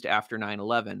used after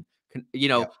 9/11. You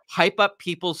know, hype up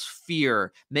people's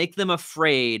fear, make them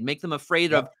afraid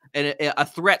of a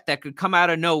threat that could come out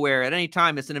of nowhere at any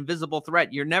time. It's an invisible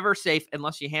threat. You're never safe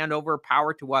unless you hand over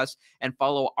power to us and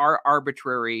follow our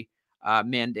arbitrary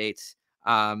mandates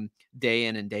day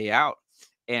in and day out.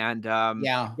 And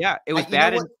it was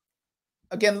bad.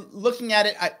 Again, looking at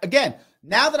it,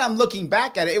 now that I'm looking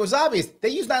back at it, it was obvious they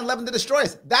used 9/11 to destroy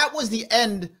us. That was the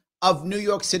end of New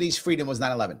York City's freedom, was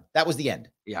 9/11. That was the end.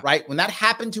 Yeah. Right. When that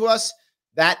happened to us,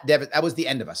 that was the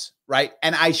end of us. Right.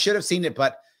 And I should have seen it.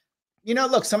 But, you know,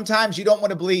 look, sometimes you don't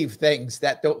want to believe things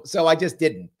that don't. So I just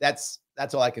didn't. That's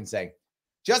all I can say.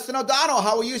 Justin O'Donnell,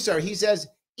 how are you, sir? He says,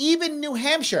 even New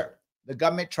Hampshire, the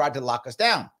government tried to lock us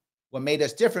down. What made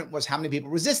us different was how many people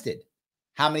resisted,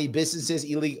 how many businesses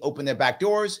illegally opened their back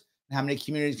doors, and how many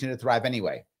communities can thrive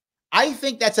anyway. I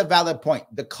think that's a valid point.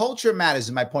 The culture matters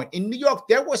is my point. In New York,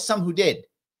 there were some who did.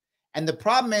 And the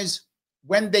problem is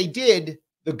when they did,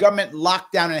 the government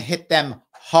locked down and hit them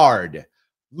hard,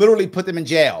 literally put them in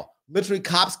jail. Literally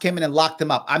cops came in and locked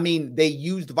them up. I mean, they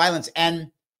used violence.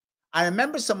 And I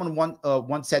remember someone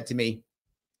once said to me,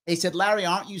 they said, Larry,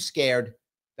 aren't you scared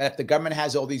that if the government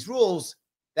has all these rules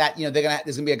that, you know, there's going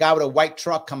to be a guy with a white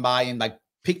truck come by and like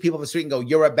pick people off the street and go,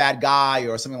 you're a bad guy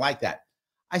or something like that.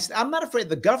 I said, I'm not afraid of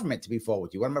the government to be forward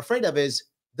with you. What I'm afraid of is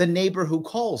the neighbor who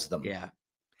calls them. Yeah.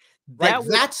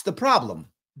 That's the problem.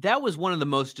 That was one of the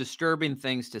most disturbing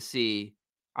things to see.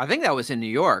 I think that was in New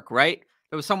York, right?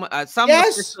 There was someone, some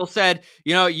official said,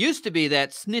 you know, it used to be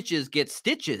that snitches get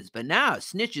stitches, but now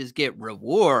snitches get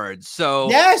rewards. So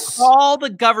call the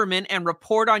government and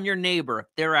report on your neighbor if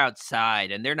they're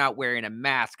outside and they're not wearing a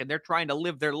mask and they're trying to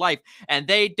live their life and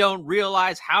they don't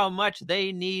realize how much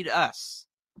they need us.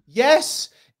 Yes.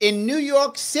 In New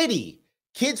York City,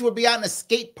 kids would be out in a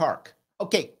skate park.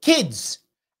 Okay, kids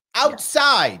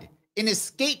outside in a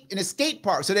skate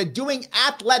park. So they're doing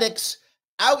athletics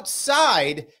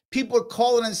outside. People would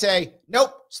call in and say,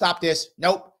 nope, stop this.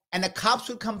 Nope. And the cops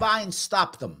would come by and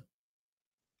stop them.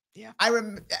 Yeah.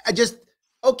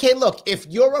 Okay, look, if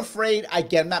you're afraid,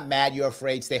 I'm not mad. You're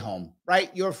afraid, stay home,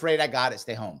 right? You're afraid, I got it,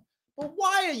 stay home. But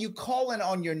why are you calling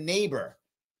on your neighbor?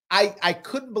 I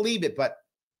couldn't believe it, but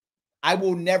I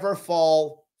will never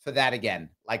fall for that again.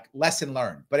 Like, lesson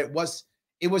learned. But it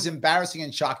was embarrassing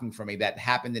and shocking for me that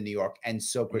happened in New York and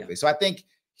so quickly. So I think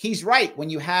he's right. When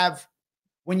you have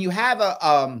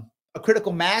a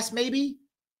critical mass, maybe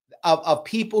of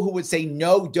people who would say,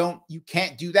 no, you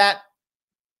can't do that.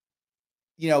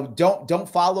 You know, don't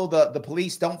follow the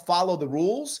police, don't follow the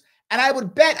rules. And I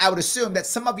would assume that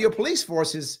some of your police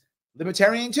force is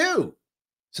libertarian too.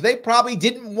 So they probably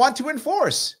didn't want to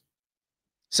enforce.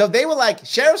 So they were like,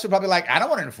 sheriffs were probably like, I don't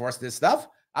want to enforce this stuff.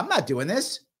 I'm not doing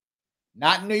this.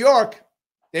 Not in New York.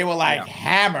 They were like,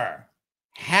 hammer.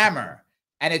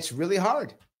 And it's really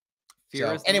hard.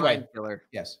 Fear is the mind killer.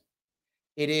 Yes,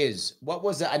 it is. What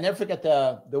was it? I never forget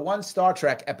the one Star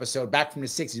Trek episode back from the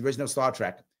 60s, original Star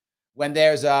Trek, when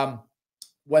there is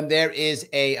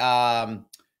a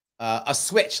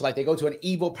switch, like they go to an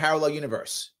evil parallel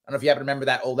universe. I don't know if you happen to remember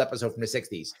that old episode from the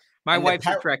 60s. My wife's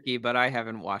a Trekkie, but I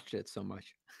haven't watched it so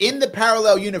much. In the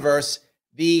parallel universe,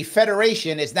 the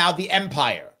Federation is now the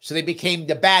Empire. So they became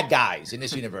the bad guys in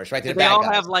this universe, right? Do they all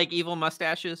have like evil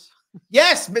mustaches?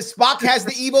 Yes, Miss Spock has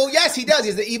the evil. Yes, he does. He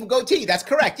has the evil goatee. That's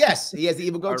correct. Yes, he has the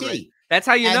evil goatee. Right. That's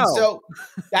how you know. So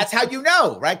that's how you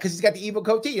know, right? Because he's got the evil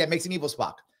goatee that makes him evil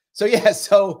Spock. So yeah.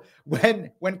 So when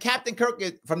Captain Kirk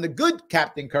from the good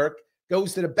Captain Kirk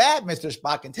goes to the bad Mr.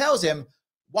 Spock and tells him,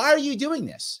 "Why are you doing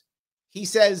this?" He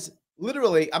says,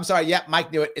 literally, I'm sorry. Yeah,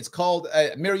 Mike knew it. It's called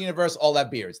Mirror Universe. All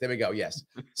have beards. There we go. Yes.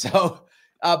 So,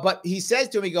 but he says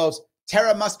to him, he goes,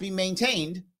 "Terra must be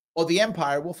maintained, or the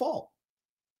Empire will fall."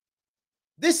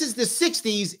 This is the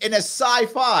 60s in a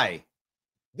sci-fi.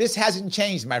 This hasn't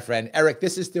changed, my friend. Eric,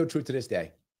 this is still true to this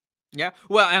day. Yeah.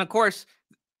 Well, and of course,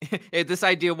 this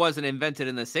idea wasn't invented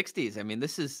in the 60s. I mean,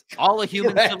 this is all a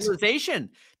human civilization.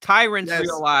 Tyrants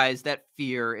realize that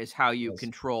fear is how you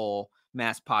control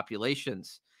mass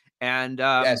populations. And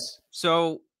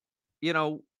so, you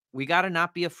know, we got to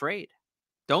not be afraid.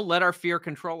 Don't let our fear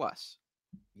control us.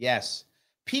 Yes.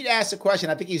 Pete asked a question.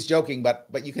 I think he's joking,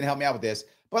 but you can help me out with this.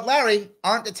 But Larry,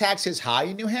 aren't the taxes high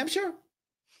in New Hampshire?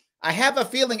 I have a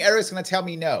feeling Eric's going to tell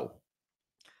me no.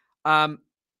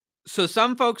 So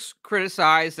some folks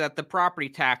criticize that the property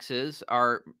taxes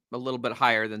are a little bit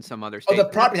higher than some other states. Oh, the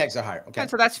property taxes are higher. Okay. And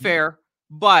so that's fair,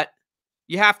 but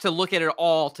you have to look at it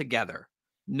all together.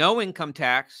 No income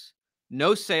tax,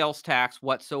 no sales tax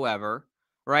whatsoever,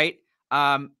 right?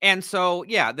 And so,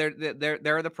 yeah, there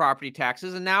are the property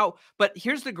taxes. And now, but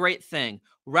here's the great thing.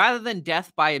 Rather than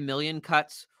death by a million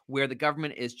cuts, where the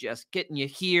government is just getting you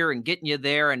here and getting you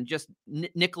there and just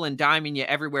nickel and diming you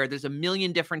everywhere, there's a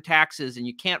million different taxes and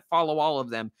you can't follow all of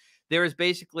them. There is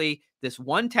basically this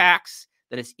one tax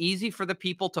that is easy for the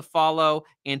people to follow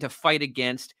and to fight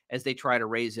against as they try to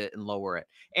raise it and lower it.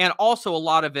 And also a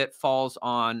lot of it falls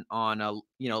on a,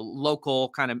 local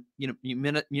kind of,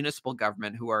 municipal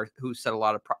government who set a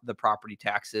lot of the property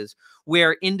taxes,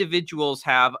 where individuals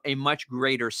have a much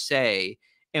greater say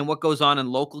in what goes on in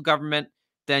local government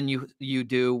than you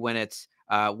do when it's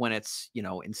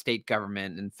in state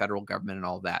government and federal government and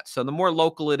all that. So the more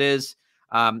local it is,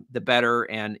 the better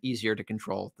and easier to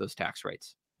control those tax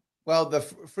rates. Well, the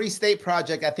Free State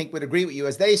Project, I think, would agree with you.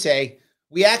 As they say,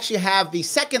 we actually have the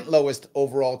second lowest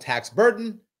overall tax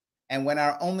burden. And when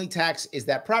our only tax is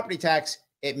that property tax,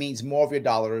 it means more of your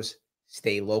dollars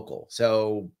stay local.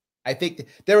 So I think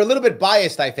they're a little bit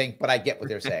biased, I think, but I get what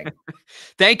they're saying.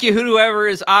 Thank you, whoever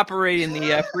is operating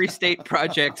the Free State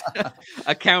Project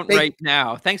account right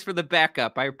now. Thanks for the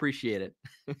backup. I appreciate it.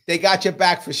 They got your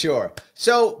back for sure.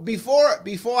 So before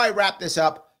I wrap this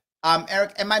up,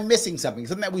 Eric, am I missing something?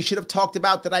 Something that we should have talked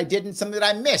about that I didn't, something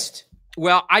that I missed?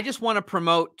 Well, I just want to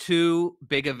promote two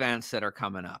big events that are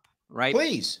coming up, right?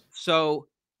 Please. So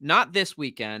not this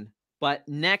weekend, but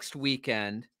next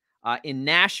weekend in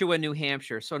Nashua, New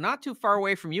Hampshire. So not too far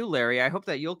away from you, Larry. I hope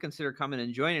that you'll consider coming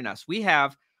and joining us. We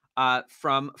have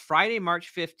from Friday,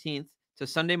 March 15th to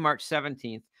Sunday, March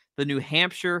 17th, the New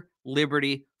Hampshire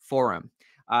Liberty Forum.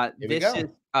 We're going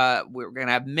to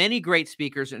have many great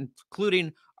speakers,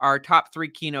 including our top 3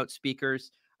 keynote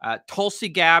speakers. Tulsi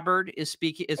Gabbard is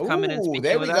coming and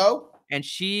speaking with us. And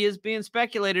she is being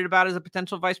speculated about as a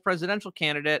potential vice presidential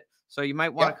candidate. So you might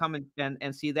want to come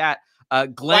and see that.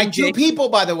 Glenn by 2 people,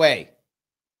 by the way.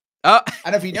 I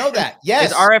don't know if you know that. Yes.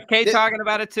 Is RFK talking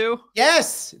about it too?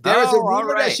 Yes. There is a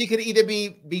rumor that she could either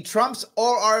be Trump's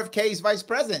or RFK's vice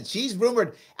president. She's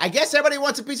rumored. I guess everybody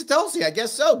wants a piece of Tulsi. I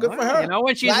guess so. Good for her.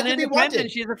 When she's an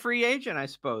independent, she's a free agent, I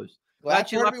suppose. Glad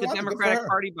she left the Democratic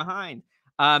Party behind.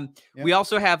 We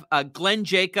also have Glenn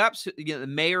Jacobs, the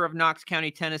mayor of Knox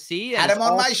County, Tennessee. Had him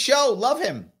on my show. Love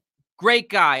him. Great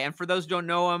guy. And for those who don't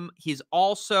know him, he's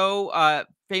also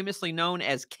famously known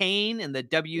as Kane in the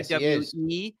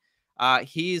WWE.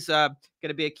 He's going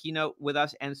to be a keynote with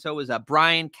us. And so is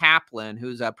Brian Kaplan,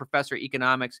 who's a professor of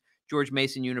economics, George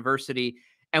Mason University.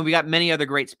 And we got many other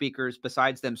great speakers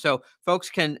besides them. So folks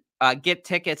can get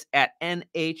tickets at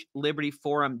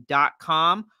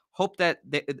nhlibertyforum.com. Hope that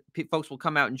folks will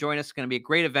come out and join us. It's going to be a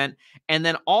great event. And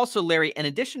then also, Larry, in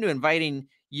addition to inviting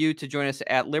you to join us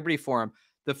at Liberty Forum,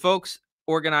 the folks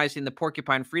organizing the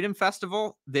Porcupine Freedom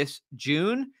Festival this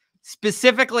June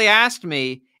specifically asked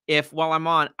me if, while I'm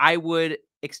on, I would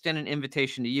extend an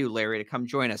invitation to you, Larry, to come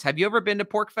join us. Have you ever been to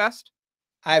Pork Fest?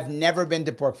 I've never been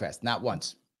to Pork Fest, not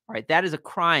once. All right, that is a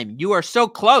crime. You are so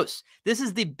close. This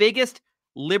is the biggest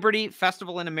Liberty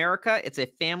Festival in America. It's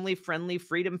a family-friendly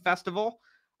freedom festival.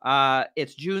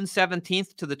 It's June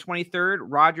 17th to the 23rd,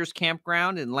 Rogers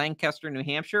Campground in Lancaster, New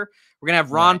Hampshire. We're going to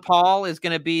have Ron Paul is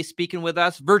going to be speaking with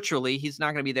us virtually. He's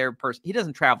not going to be there in person. He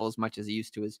doesn't travel as much as he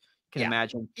used to, as you can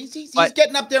imagine. He's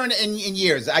getting up there in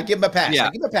years. I give him a pass. I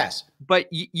give him a pass. But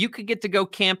you could get to go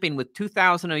camping with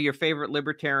 2,000 of your favorite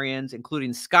libertarians,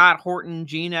 including Scott Horton,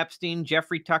 Gene Epstein,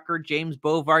 Jeffrey Tucker, James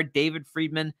Bovard, David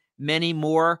Friedman, many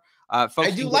more. Folks,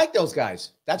 I do like those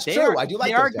guys. That's true. I do like those guys.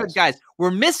 They are good guys. We're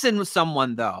missing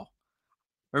someone, though.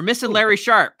 We're missing Larry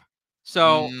Sharpe.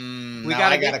 So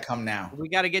I got to come now. We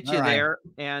got to get you there.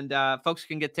 And folks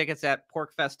can get tickets at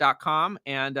porkfest.com.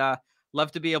 And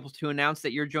love to be able to announce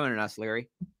that you're joining us, Larry.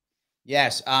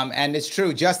 Yes. And it's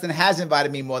true. Justin has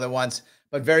invited me more than once,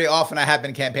 but very often I have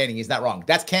been campaigning. He's not wrong.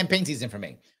 That's campaign season for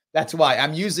me. That's why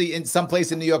I'm usually in some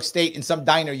place in New York State in some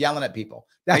diner yelling at people.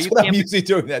 That's what I'm usually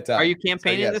doing that time. Are you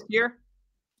campaigning this year?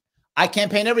 I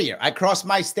campaign every year. I cross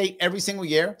my state every single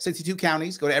year, 62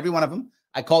 counties, go to every one of them.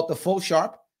 I call it the full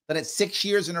Sharpe. Then it's 6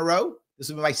 years in a row. This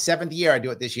will be my 7th year I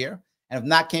do it this year. And if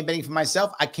not campaigning for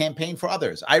myself, I campaign for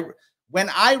others. When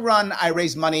I run, I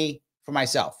raise money for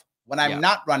myself. When I'm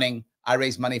not running, I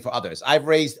raise money for others. I've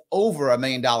raised over $1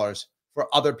 million for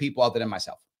other people other than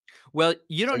myself. Well,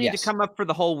 you don't need to come up for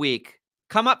the whole week.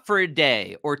 Come up for a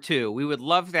day or two. We would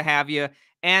love to have you.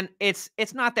 And it's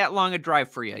not that long a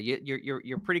drive for you.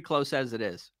 You're pretty close as it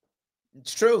is.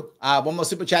 It's true. One more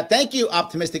super chat. Thank you,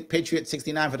 Optimistic Patriot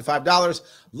 69 for the $5.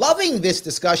 Loving this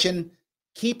discussion.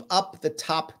 Keep up the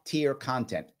top tier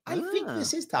content. I think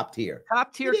this is top tier.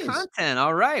 Top tier content.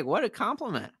 All right. What a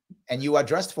compliment. And you are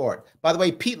dressed for it. By the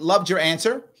way, Pete loved your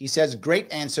answer. He says,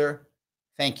 great answer.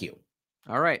 Thank you.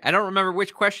 All right. I don't remember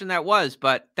which question that was,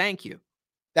 but thank you.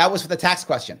 That was for the tax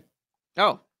question.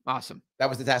 Oh, awesome. That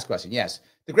was the tax question. Yes.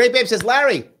 The Great Babe says,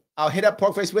 Larry, I'll hit up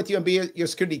Porkface with you and be your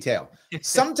security detail.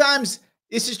 Sometimes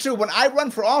this is true. When I run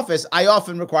for office, I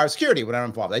often require security when I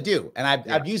run for office. I do. And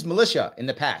I've used militia in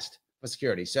the past for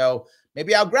security. So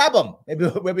maybe I'll grab him.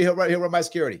 Maybe he'll run my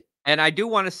security. And I do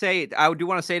want to say to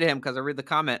him, because I read the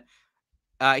comment,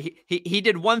 he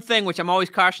did one thing, which I'm always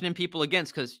cautioning people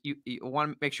against, because you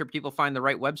want to make sure people find the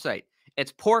right website.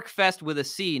 It's PorkFest with a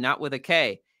C, not with a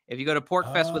K. If you go to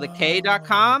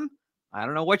porkfestwithak.com, I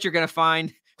don't know what you're going to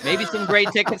find. Maybe some great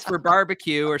tickets for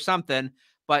barbecue or something,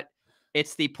 but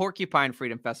it's the Porcupine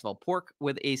Freedom Festival, pork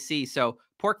with a C. So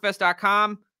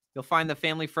porkfest.com, you'll find the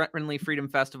family-friendly freedom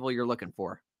festival you're looking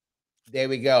for. There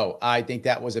we go. I think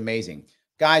that was amazing.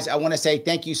 Guys, I want to say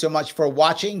thank you so much for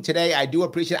watching today. I do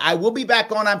appreciate it. I will be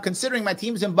back on. I'm considering, my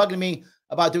team's been bugging me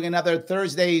about doing another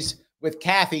Thursdays with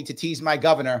Kathy to tease my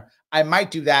governor. I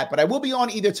might do that, but I will be on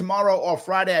either tomorrow or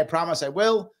Friday. I promise I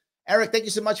will. Eric, thank you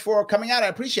so much for coming out. I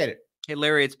appreciate it. Hey,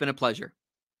 Larry, it's been a pleasure.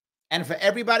 And for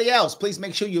everybody else, please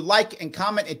make sure you like and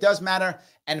comment. It does matter.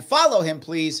 And follow him,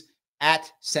 please,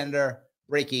 at Senator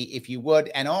Brakey, if you would.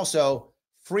 And also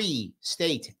Free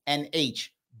State NH,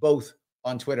 both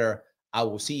on Twitter. I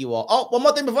will see you all. Oh, one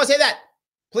more thing before I say that.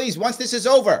 Please, once this is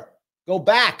over, go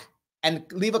back and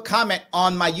leave a comment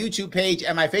on my YouTube page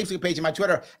and my Facebook page and my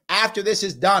Twitter after this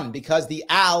is done, because the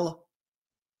Al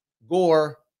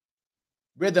Gore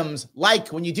rhythms like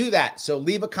when you do that. So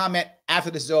leave a comment after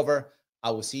this is over.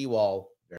 I will see you all